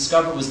astonished to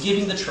discover was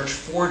giving the church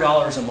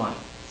 $4 a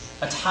month,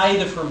 a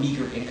tithe of her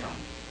meager income.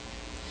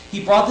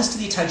 He brought this to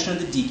the attention of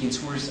the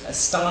deacons, who were as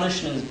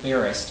astonished and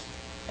embarrassed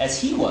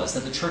as he was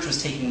that the church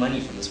was taking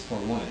money from this poor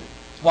woman.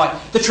 Why?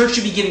 The church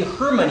should be giving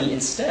her money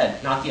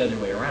instead, not the other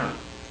way around.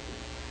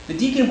 The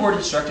deacon board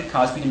instructed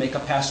Cosby to make a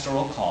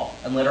pastoral call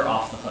and let her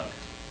off the hook.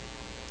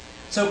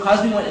 So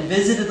Cosby went and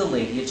visited the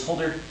lady and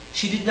told her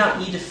she did not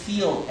need to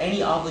feel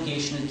any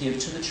obligation to give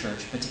to the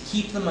church, but to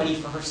keep the money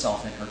for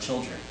herself and her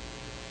children.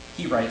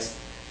 He writes,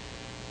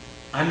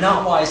 I'm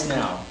not wise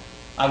now.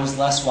 I was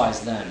less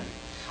wise then.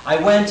 I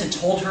went and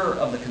told her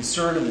of the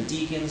concern of the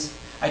deacons.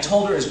 I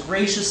told her as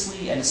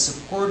graciously and as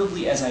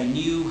supportively as I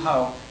knew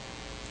how.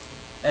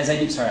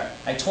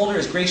 I told her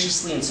as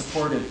graciously and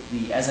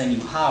supportively as I knew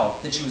how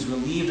that she was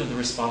relieved of the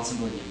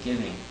responsibility of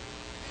giving.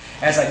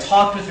 As I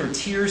talked with her,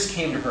 tears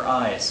came to her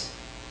eyes.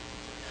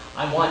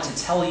 I want to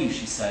tell you,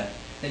 she said,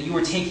 that you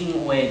are taking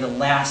away the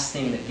last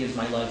thing that gives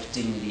my life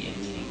dignity and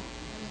meaning.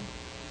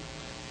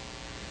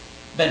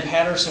 Ben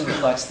Patterson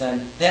reflects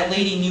then, that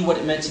lady knew what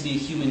it meant to be a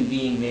human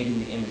being made in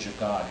the image of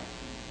God.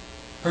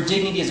 Her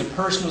dignity as a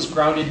person was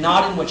grounded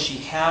not in what she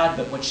had,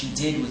 but what she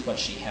did with what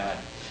she had.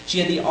 She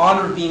had the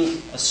honor of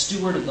being a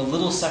steward of the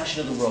little section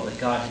of the world that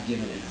God had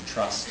given in her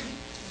trust.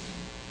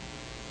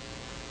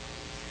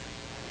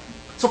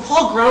 So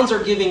Paul grounds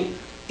our giving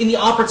in the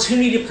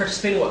opportunity to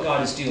participate in what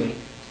God is doing.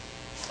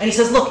 And he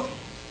says, look,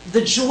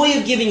 the joy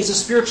of giving is a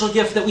spiritual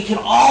gift that we can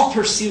all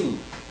pursue,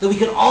 that we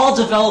can all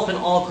develop and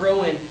all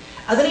grow in.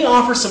 And then he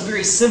offers some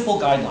very simple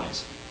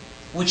guidelines,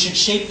 which should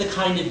shape the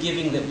kind of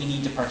giving that we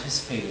need to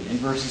participate in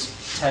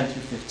verses 10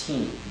 through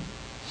 15.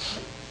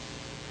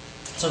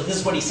 So this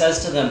is what he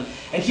says to them.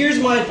 And here's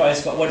my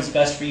advice about what is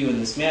best for you in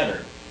this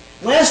matter.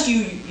 Last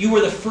you were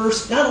the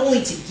first not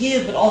only to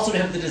give, but also to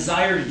have the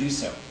desire to do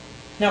so.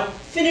 Now,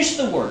 finish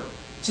the work,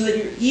 so that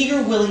your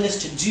eager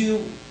willingness to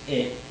do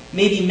it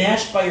may be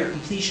matched by your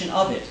completion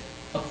of it,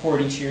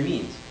 according to your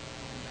means.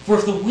 For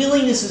if the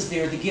willingness is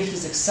there, the gift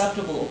is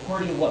acceptable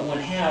according to what one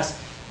has,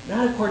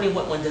 not according to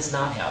what one does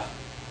not have.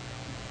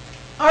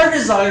 Our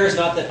desire is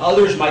not that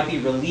others might be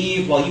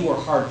relieved while you are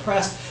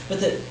hard-pressed,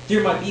 but that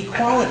there might be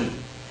equality.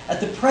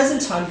 At the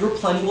present time, your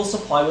plenty will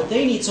supply what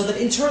they need, so that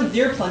in turn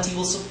their plenty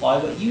will supply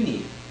what you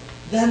need.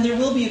 Then there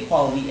will be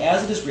equality,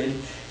 as it is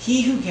written,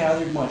 he who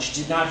gathered much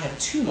did not have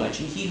too much,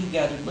 and he who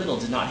gathered little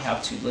did not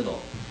have too little.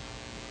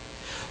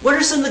 What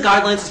are some of the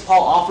guidelines as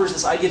Paul offers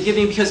this idea of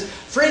giving? Because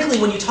frankly,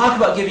 when you talk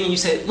about giving and you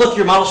say, look,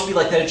 your model should be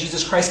like that of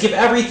Jesus Christ, give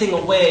everything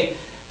away,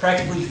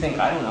 practically you think,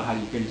 I don't know how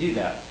you're going to do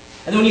that.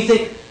 And then when you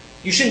think,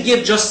 you shouldn't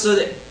give just so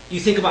that you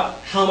think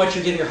about how much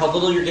you're giving or how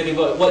little you're giving,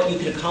 but what you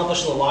can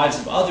accomplish in the lives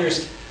of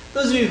others.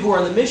 Those of you who are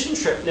on the mission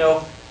trip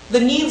know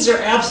the needs are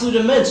absolute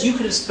immense. You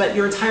could have spent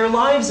your entire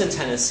lives in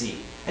Tennessee,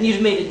 and you'd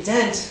have made a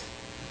dent,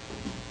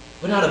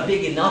 but not a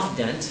big enough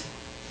dent.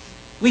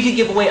 We could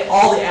give away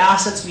all the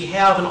assets we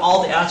have and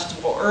all the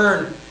assets we'll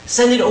earn,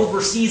 send it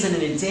overseas, and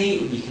in a day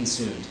it would be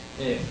consumed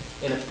in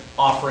an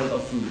offering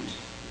of food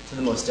to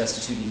the most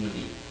destitute and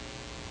needy.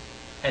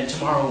 And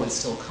tomorrow would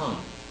still come.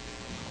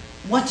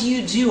 What do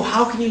you do?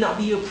 How can you not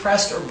be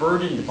oppressed or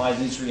burdened by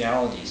these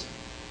realities?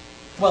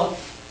 Well,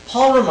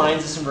 Paul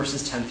reminds us in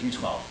verses 10 through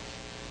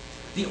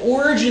 12. The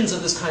origins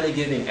of this kind of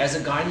giving as a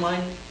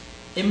guideline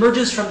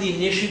emerges from the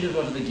initiative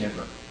of the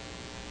giver.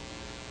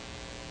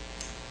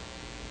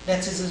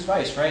 That's his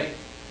advice, right?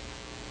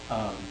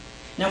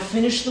 Now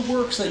finish the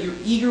work so that your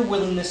eager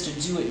willingness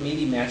to do it may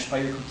be matched by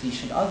your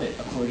completion of it,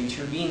 according to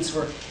your means.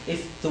 For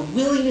if the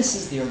willingness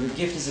is there, your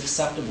gift is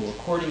acceptable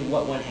according to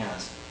what one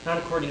has, not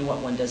according to what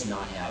one does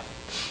not have.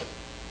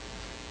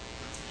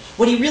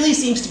 What he really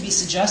seems to be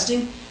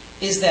suggesting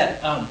is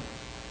that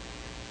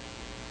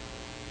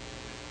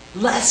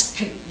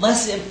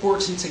less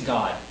important to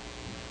God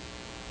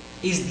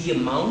is the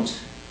amount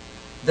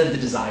than the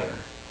desire.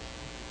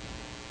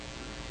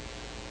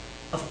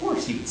 Of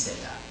course he would say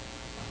that.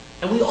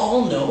 And we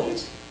all know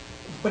it,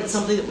 but it's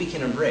something that we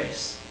can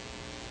embrace.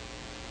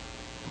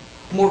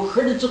 More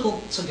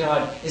critical to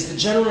God is the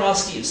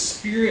generosity of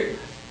spirit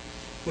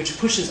which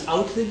pushes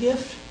out the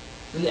gift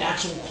than the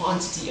actual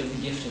quantity of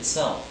the gift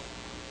itself.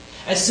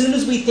 As soon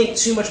as we think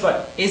too much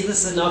about, is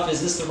this enough,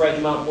 is this the right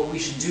amount, what we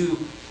should do,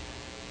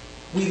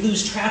 we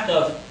lose track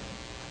of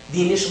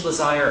the initial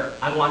desire,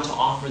 I want to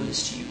offer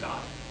this to you,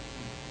 God.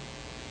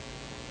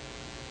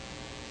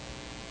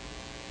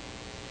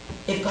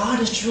 If God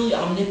is truly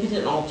omnipotent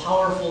and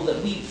all-powerful,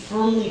 that we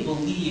firmly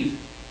believe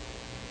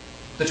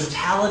the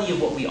totality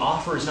of what we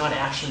offer is not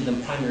actually the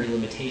primary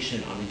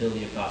limitation on the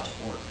ability of God to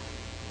work.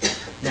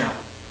 Now,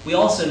 we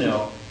also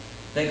know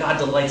that God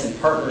delights in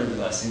partnering with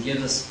us and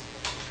gives us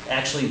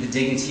actually the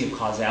dignity of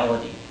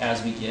causality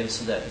as we give,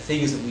 so that the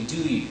things that we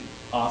do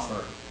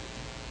offer,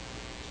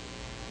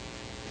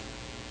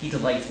 he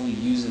delightfully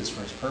uses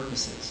for his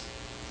purposes.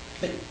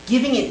 But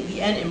giving at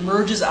the end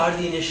emerges out of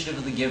the initiative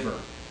of the giver.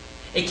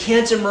 It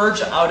can't emerge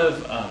out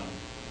of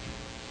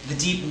the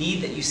deep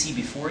need that you see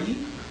before you.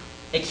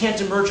 It can't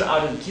emerge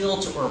out of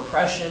guilt or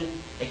oppression.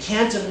 It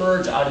can't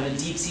emerge out of a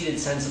deep-seated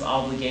sense of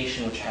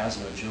obligation which has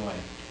no joy.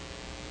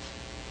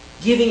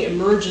 Giving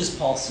emerges,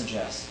 Paul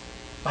suggests,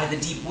 by the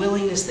deep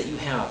willingness that you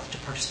have to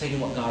participate in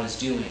what God is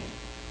doing,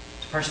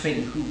 to participate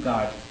in who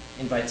God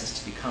invites us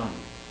to become.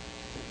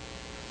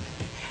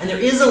 And there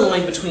is a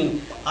line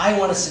between, I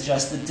want to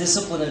suggest, the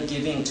discipline of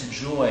giving to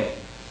joy,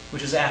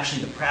 which is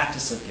actually the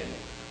practice of giving.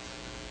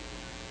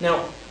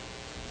 Now,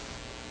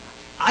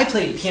 I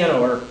played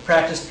piano or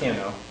practiced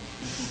piano,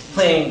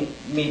 playing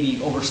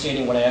maybe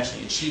overstating what I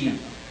actually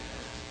achieved.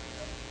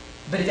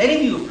 But if any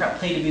of you have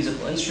played a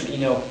musical instrument,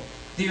 you know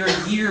there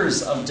are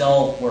years of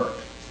dull work.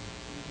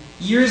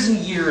 Years and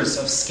years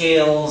of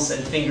scales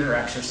and finger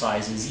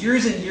exercises.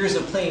 Years and years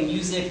of playing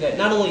music that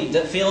not only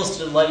fails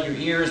to delight your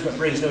ears, but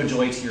brings no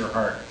joy to your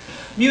heart.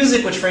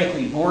 Music which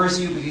frankly bores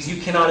you because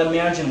you cannot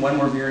imagine one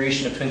more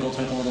variation of Twinkle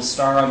Twinkle Little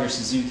Star on your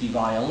Suzuki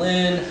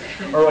violin,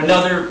 or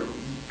another.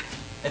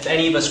 If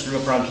any of us grew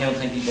up around piano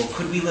playing people,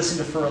 could we listen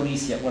to Fur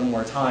Elise yet one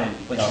more time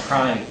without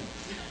crying?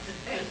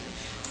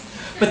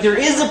 But there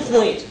is a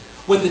point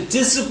when the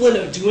discipline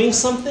of doing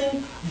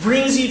something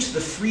brings you to the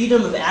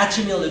freedom of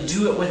actually being able to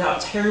do it without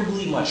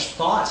terribly much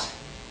thought,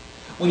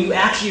 when you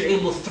actually are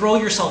able to throw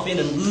yourself in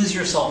and lose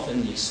yourself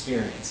in the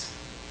experience.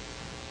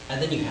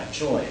 And then you have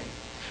joy.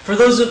 For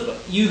those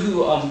of you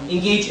who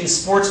engage in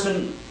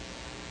sports-like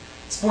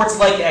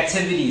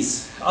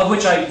activities, of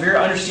which I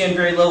understand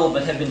very little,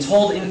 but have been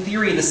told in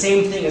theory the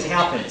same thing has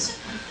happened,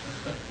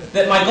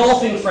 that my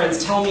golfing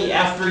friends tell me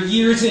after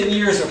years and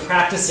years of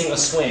practicing a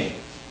swing,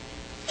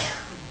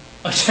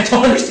 which I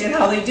don't understand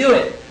how they do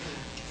it.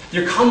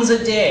 There comes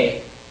a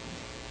day,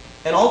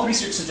 and all the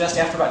research suggests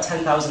after about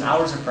 10,000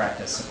 hours of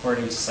practice,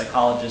 according to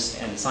psychologists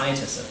and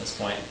scientists at this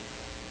point,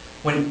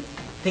 when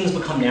things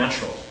become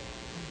natural.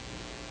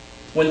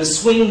 When the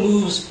swing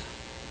moves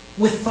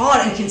with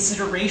thought and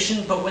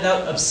consideration, but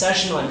without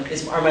obsession on,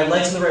 are my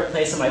legs in the right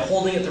place? Am I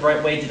holding it the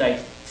right way? Did I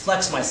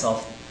flex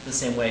myself the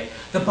same way?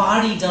 The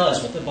body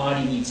does what the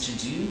body needs to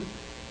do,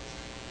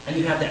 and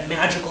you have that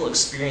magical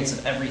experience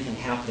of everything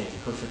happening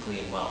perfectly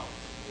and well.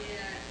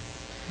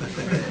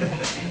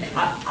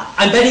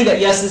 I'm betting that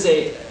yes is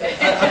a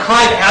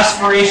cry of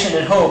aspiration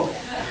and hope.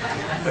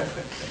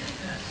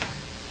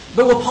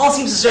 But what Paul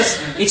seems to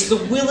suggest, it's the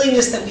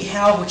willingness that we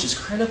have which is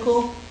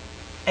critical,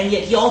 and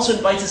yet he also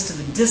invites us to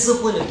the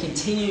discipline of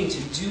continuing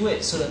to do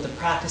it so that the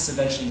practice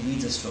eventually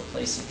leads us to a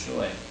place of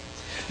joy.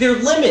 There are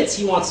limits,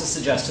 he wants to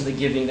suggest, to the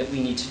giving that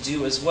we need to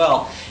do as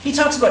well. He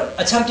talks about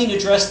attempting to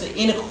address the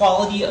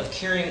inequality of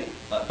caring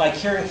by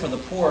caring for the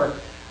poor.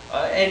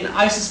 And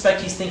I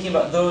suspect he's thinking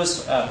about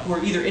those who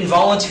are either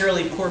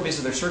involuntarily poor because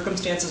of their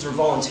circumstances or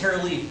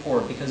voluntarily poor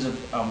because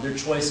of their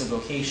choice of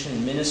vocation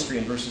and ministry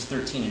in verses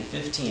 13 and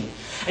 15.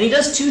 And he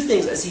does two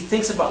things as he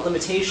thinks about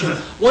limitation,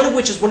 one of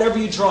which is whenever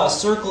you draw a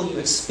circle, you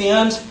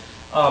expand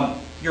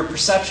your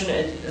perception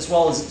as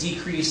well as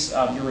decrease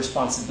your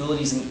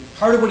responsibilities. And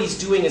part of what he's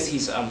doing as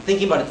he's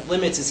thinking about its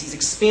limits is he's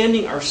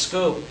expanding our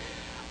scope.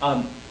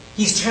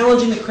 He's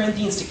challenging the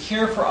Corinthians to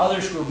care for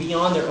others who are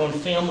beyond their own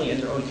family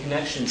and their own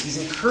connections. He's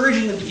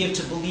encouraging them to give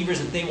to believers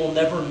that they will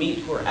never meet,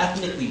 who are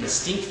ethnically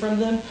distinct from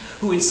them,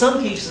 who in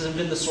some cases have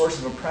been the source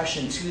of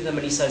oppression to them.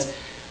 And he says,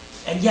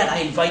 and yet I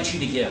invite you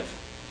to give.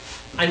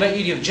 I invite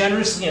you to give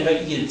generously, I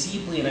invite you to give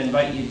deeply, and I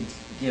invite you to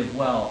give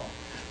well.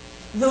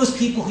 Those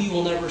people who you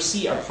will never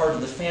see are part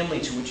of the family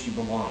to which you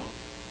belong.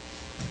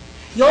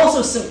 He also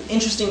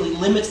interestingly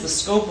limits the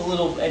scope a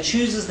little and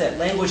chooses that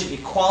language of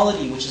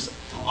equality, which is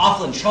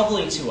often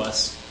troubling to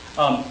us.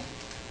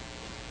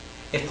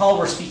 If Paul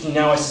were speaking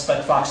now, I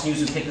suspect Fox News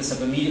would pick this up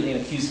immediately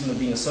and accuse him of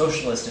being a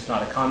socialist, if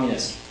not a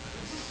communist.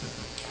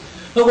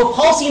 But what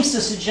Paul seems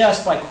to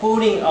suggest by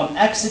quoting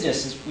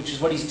Exodus, which is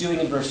what he's doing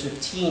in verse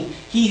 15,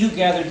 he who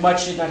gathered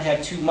much did not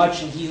have too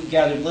much, and he who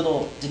gathered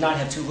little did not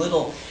have too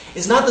little,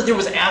 is not that there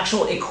was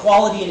actual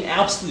equality in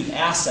absolute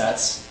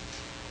assets,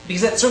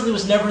 because that certainly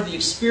was never the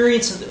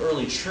experience of the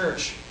early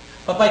church.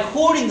 But by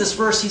quoting this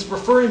verse, he's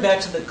referring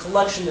back to the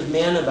collection of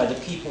manna by the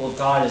people of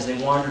God as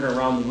they wandered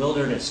around the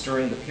wilderness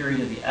during the period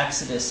of the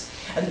Exodus.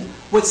 And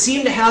what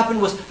seemed to happen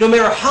was no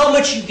matter how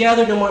much you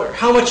gathered, no matter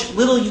how much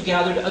little you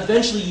gathered,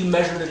 eventually you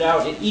measured it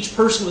out, and each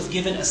person was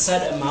given a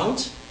set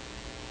amount.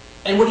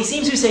 And what he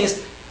seems to be saying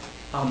is,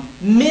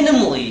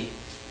 minimally,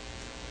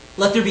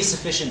 let there be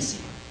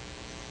sufficiency.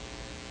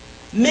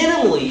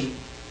 Minimally,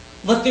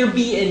 let there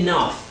be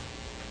enough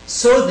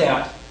so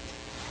that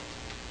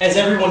as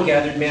everyone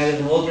gathered manna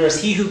in the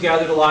wilderness, he who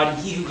gathered a lot and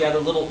he who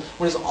gathered little,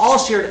 when it was all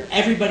shared,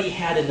 everybody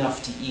had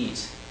enough to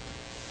eat.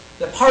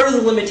 That part of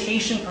the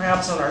limitation,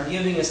 perhaps, on our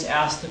giving is to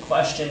ask the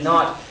question,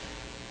 not,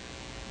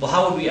 well,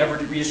 how would we ever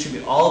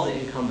redistribute all of the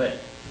income, but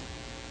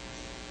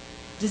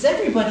does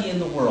everybody in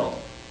the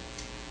world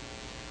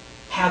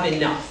have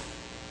enough?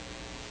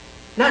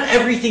 Not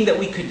everything that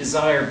we could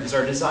desire, because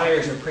our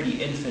desires are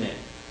pretty infinite,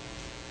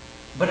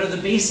 but are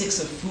the basics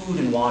of food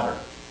and water,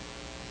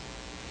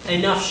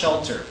 enough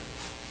shelter,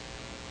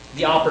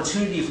 the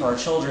opportunity for our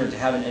children to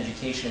have an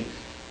education.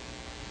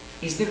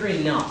 Is there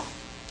enough,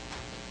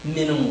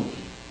 minimally,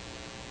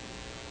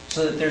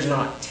 so that there's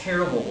not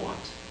terrible want,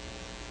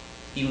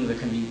 even though there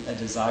can be a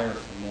desire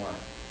for more?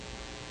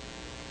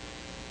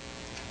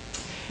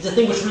 It's a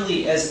thing which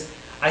really, as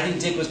I think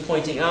Dick was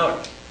pointing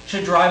out,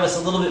 should drive us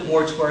a little bit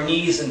more to our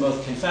knees in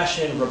both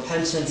confession,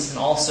 repentance, and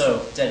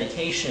also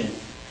dedication.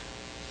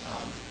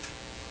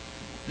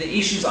 The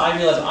issues I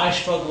realize I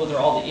struggle with are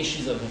all the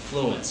issues of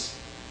affluence.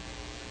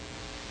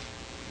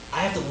 I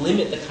have to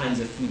limit the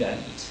kinds of food I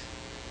eat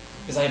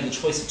because I have the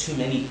choice of too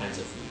many kinds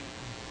of food.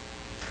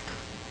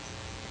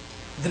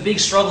 The big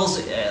struggles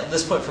at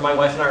this point for my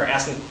wife and I are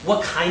asking,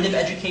 what kind of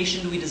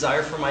education do we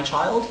desire for my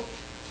child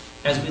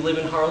as we live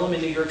in Harlem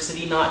in New York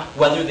City? Not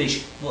whether they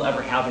will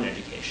ever have an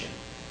education.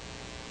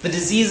 The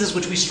diseases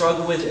which we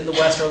struggle with in the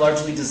West are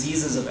largely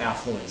diseases of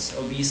affluence,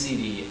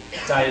 obesity,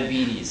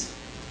 diabetes,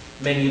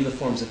 many of the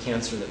forms of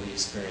cancer that we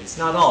experience.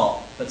 Not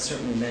all, but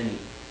certainly many.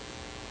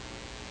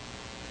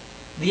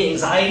 The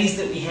anxieties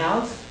that we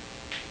have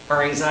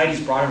are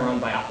anxieties brought around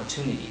by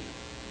opportunity.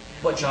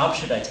 What job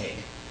should I take?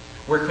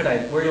 Where should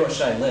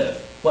I live?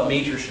 What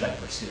major should I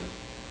pursue?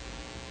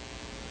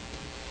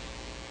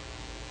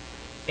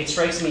 It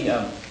strikes me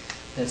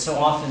that so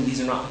often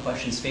these are not the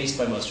questions faced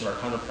by most of our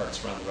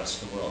counterparts around the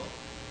rest of the world.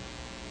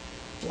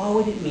 What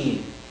would it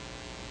mean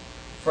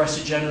for us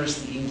to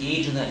generously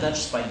engage in that, not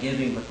just by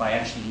giving, but by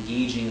actually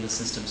engaging in the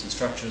systems and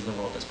structures of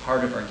the world as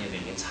part of our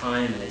giving in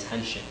time and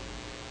attention,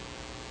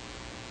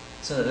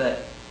 so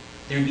that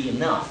there'd be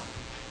enough?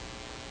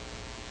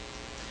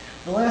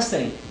 The last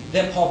thing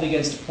that Paul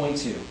begins to point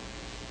to,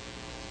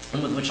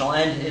 and with which I'll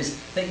end,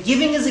 is that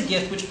giving is a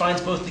gift which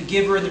binds both the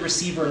giver and the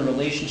receiver in a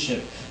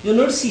relationship. You'll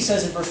notice he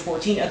says in verse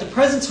 14, "At the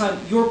present time,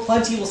 your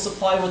plenty will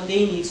supply what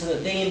they need, so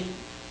that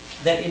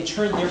in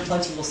turn their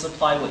plenty will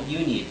supply what you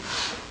need."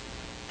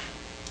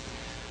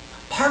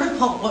 Part of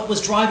what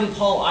was driving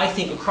Paul, I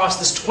think, across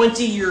this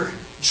 20-year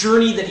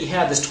journey that he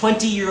had, this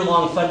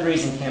 20-year-long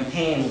fundraising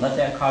campaign, let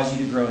that cause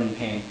you to groan in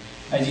pain,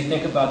 as you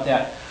think about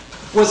that,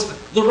 was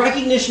the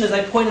recognition, as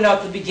I pointed out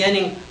at the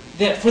beginning,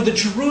 that for the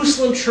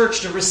Jerusalem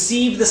church to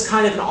receive this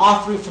kind of an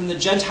offering from the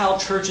Gentile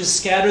churches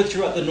scattered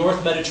throughout the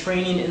North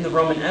Mediterranean in the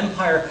Roman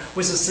Empire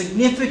was a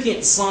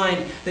significant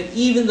sign that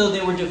even though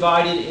they were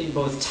divided in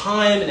both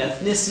time and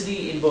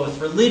ethnicity, in both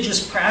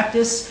religious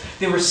practice,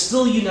 they were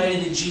still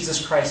united in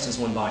Jesus Christ as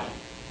one body.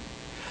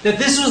 That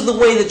this was the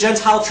way that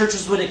Gentile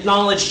churches would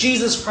acknowledge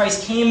Jesus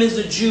Christ came as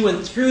a Jew,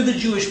 and through the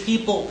Jewish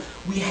people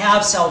we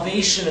have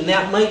salvation. And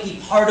that might be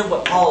part of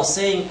what Paul is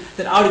saying,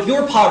 that out of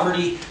your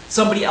poverty,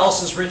 somebody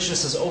else's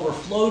richness has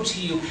overflowed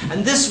to you.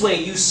 And this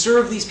way you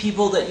serve these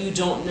people that you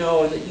don't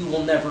know and that you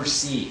will never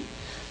see.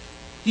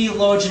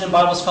 Theologian and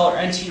Bible scholar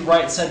N.T.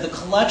 Wright said the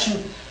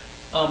collection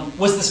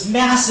was this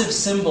massive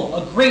symbol,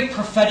 a great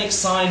prophetic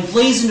sign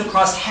blazoned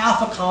across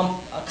half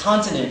a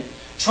continent,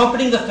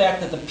 trumpeting the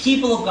fact that the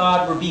people of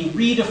God were being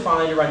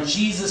redefined around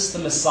Jesus the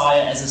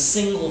Messiah as a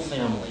single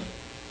family.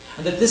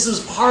 And that this was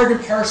part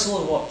and parcel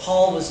of what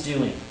Paul was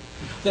doing.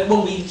 That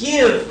when we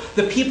give,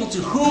 the people to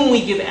whom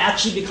we give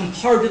actually become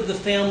part of the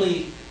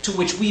family to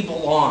which we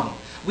belong.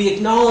 We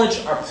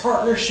acknowledge our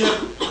partnership,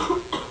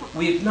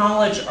 we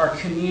acknowledge our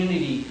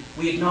community,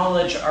 we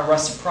acknowledge our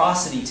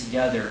reciprocity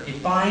together.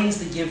 It binds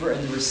the giver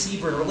and the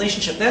receiver in a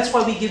relationship. That's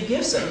why we give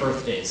gifts at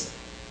birthdays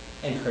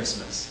and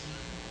Christmas.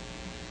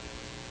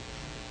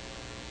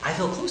 I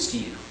feel close to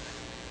you.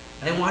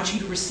 And I want you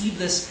to receive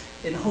this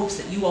in hopes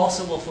that you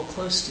also will feel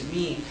close to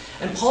me.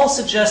 And Paul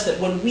suggests that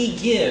when we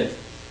give,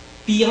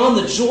 beyond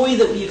the joy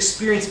that we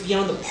experience,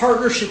 beyond the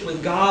partnership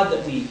with God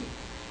that we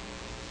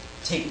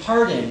take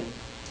part in,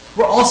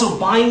 we're also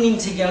binding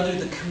together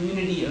the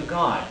community of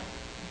God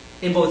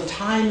in both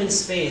time and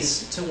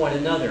space to one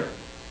another.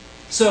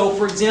 So,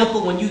 for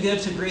example, when you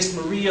give to Grace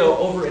Murillo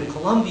over in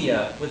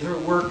Colombia with her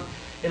work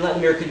in Latin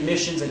American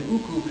missions and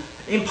UCU,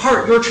 in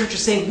part your church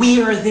is saying,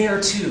 we are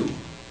there too.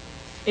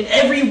 In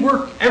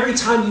every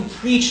time you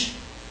preach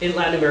in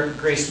Latin America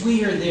Grace,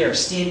 we are there,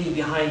 standing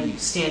behind you,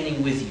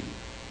 standing with you,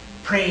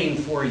 praying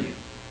for you.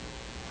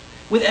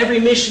 With every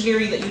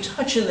missionary that you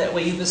touch in that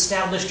way, you've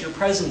established your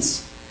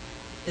presence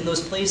in those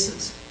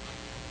places.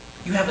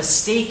 You have a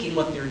stake in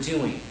what they're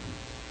doing.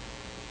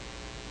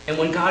 And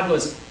when God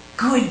goes,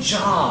 good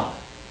job,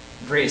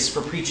 Grace,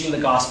 for preaching the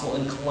gospel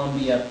in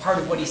Colombia, part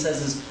of what he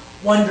says is,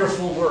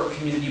 wonderful work,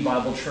 Community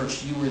Bible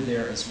Church, you were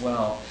there as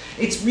well.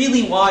 It's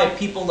really why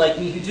people like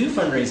me who do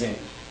fundraising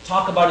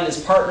talk about it as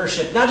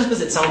partnership, not just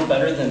because it sounds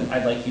better than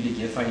I'd like you to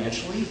give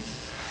financially,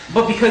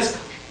 but because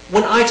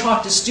when I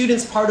talk to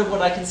students, part of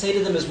what I can say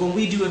to them is when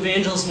we do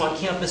evangelism on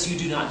campus, you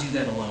do not do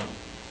that alone.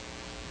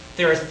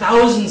 There are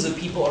thousands of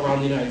people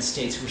around the United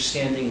States who are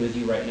standing with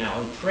you right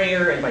now in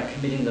prayer and by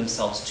committing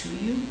themselves to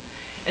you.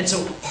 And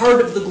so part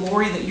of the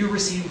glory that you're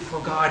receiving for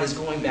God is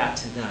going back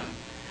to them.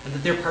 And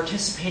that they're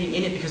participating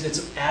in it because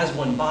it's as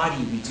one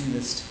body we do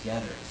this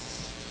together.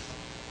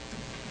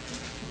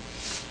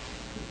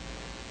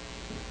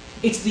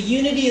 It's the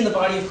unity in the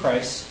body of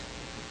Christ.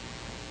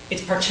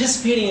 It's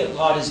participating in what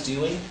God is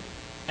doing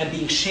and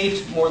being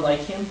shaped more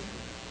like Him.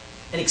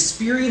 And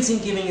experiencing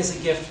giving as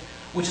a gift,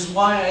 which is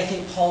why I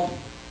think Paul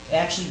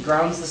actually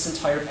grounds this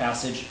entire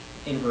passage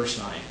in verse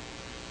 9.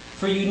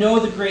 For you know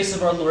the grace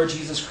of our Lord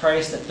Jesus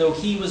Christ, that though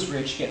He was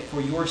rich, yet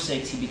for your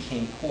sakes He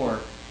became poor,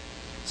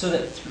 so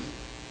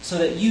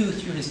that you,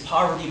 through His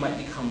poverty, might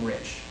become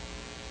rich.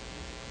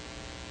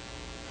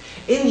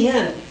 In the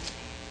end,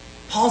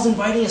 Paul's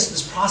inviting us to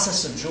this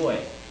process of joy.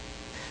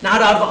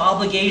 Not out of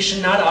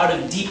obligation, not out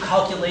of deep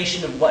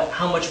calculation of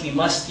how much we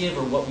must give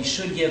or what we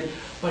should give,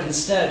 but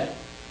instead,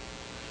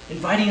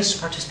 inviting us to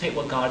participate in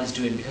what God is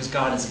doing because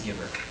God is a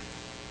giver.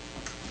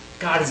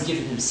 God has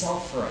given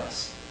Himself for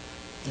us.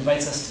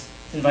 Invites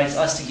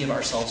us to give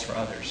ourselves for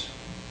others.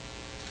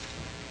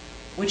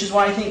 Which is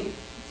why I think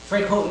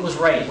Frank Houghton was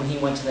right when he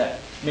went to that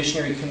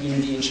missionary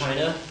community in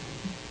China.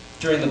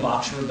 during the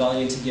Boxer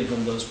Rebellion to give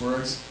them those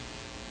words.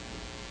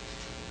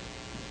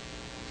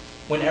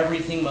 When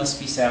everything must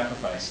be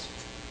sacrificed.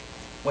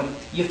 When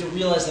you have to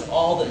realize that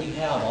all that you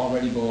have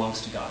already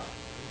belongs to God.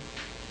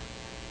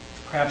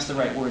 Perhaps the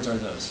right words are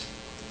those.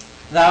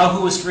 Thou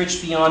who wast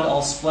rich beyond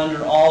all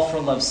splendor, all for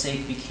love's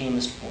sake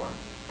becamest poor.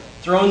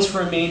 Thrones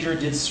for a manger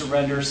didst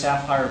surrender,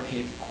 sapphire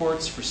paved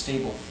courts for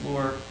stable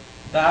floor.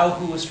 Thou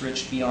who wast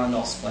rich beyond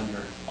all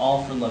splendor,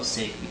 all for love's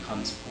sake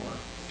becomest poor.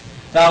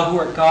 Thou who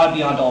art God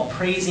beyond all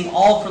praising,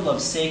 all for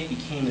love's sake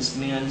becamest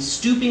man,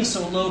 stooping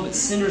so low but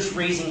sinners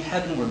raising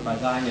heavenward by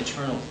thine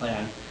eternal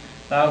plan.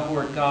 Thou who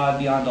art God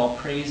beyond all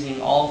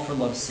praising, all for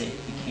love's sake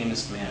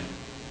becamest man.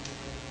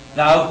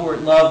 Thou who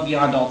art love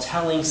beyond all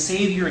telling,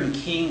 Savior and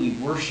King, we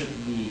worship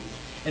thee.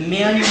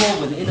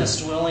 Emmanuel within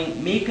us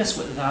dwelling, make us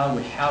what thou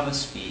would have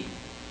us be.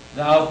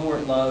 Thou who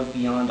art love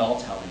beyond all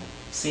telling,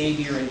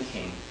 Savior and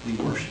King, we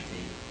worship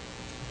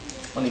thee.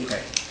 Let me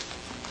pray.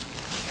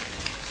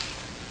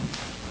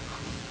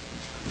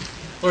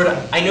 Lord,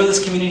 I know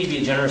this community to be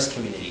a generous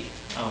community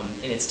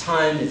in its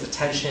time, its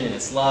attention, in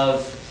its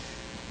love,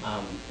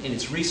 in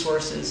its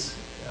resources,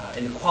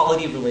 in the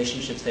quality of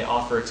relationships they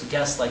offer to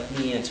guests like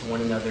me and to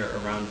one another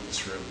around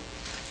this room.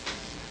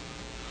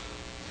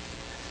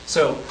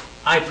 So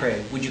I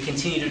pray, would you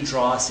continue to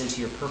draw us into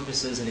your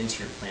purposes and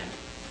into your plan,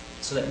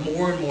 so that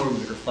more and more we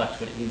would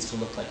reflect what it means to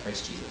look like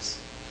Christ Jesus.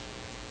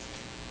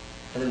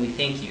 And then we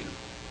thank you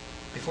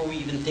before we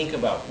even think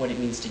about what it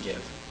means to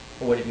give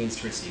or what it means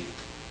to receive.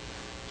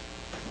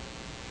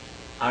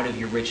 Out of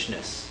your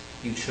richness,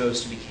 you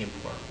chose to become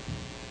poor,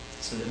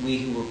 so that we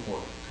who were poor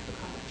could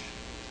become rich.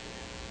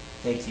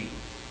 Thank you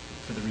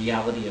for the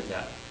reality of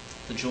that,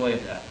 the joy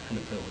of that, and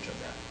the privilege of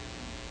that.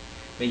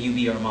 May you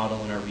be our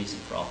model and our reason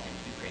for all things.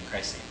 We pray in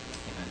Christ's name.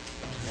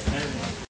 Amen. Amen.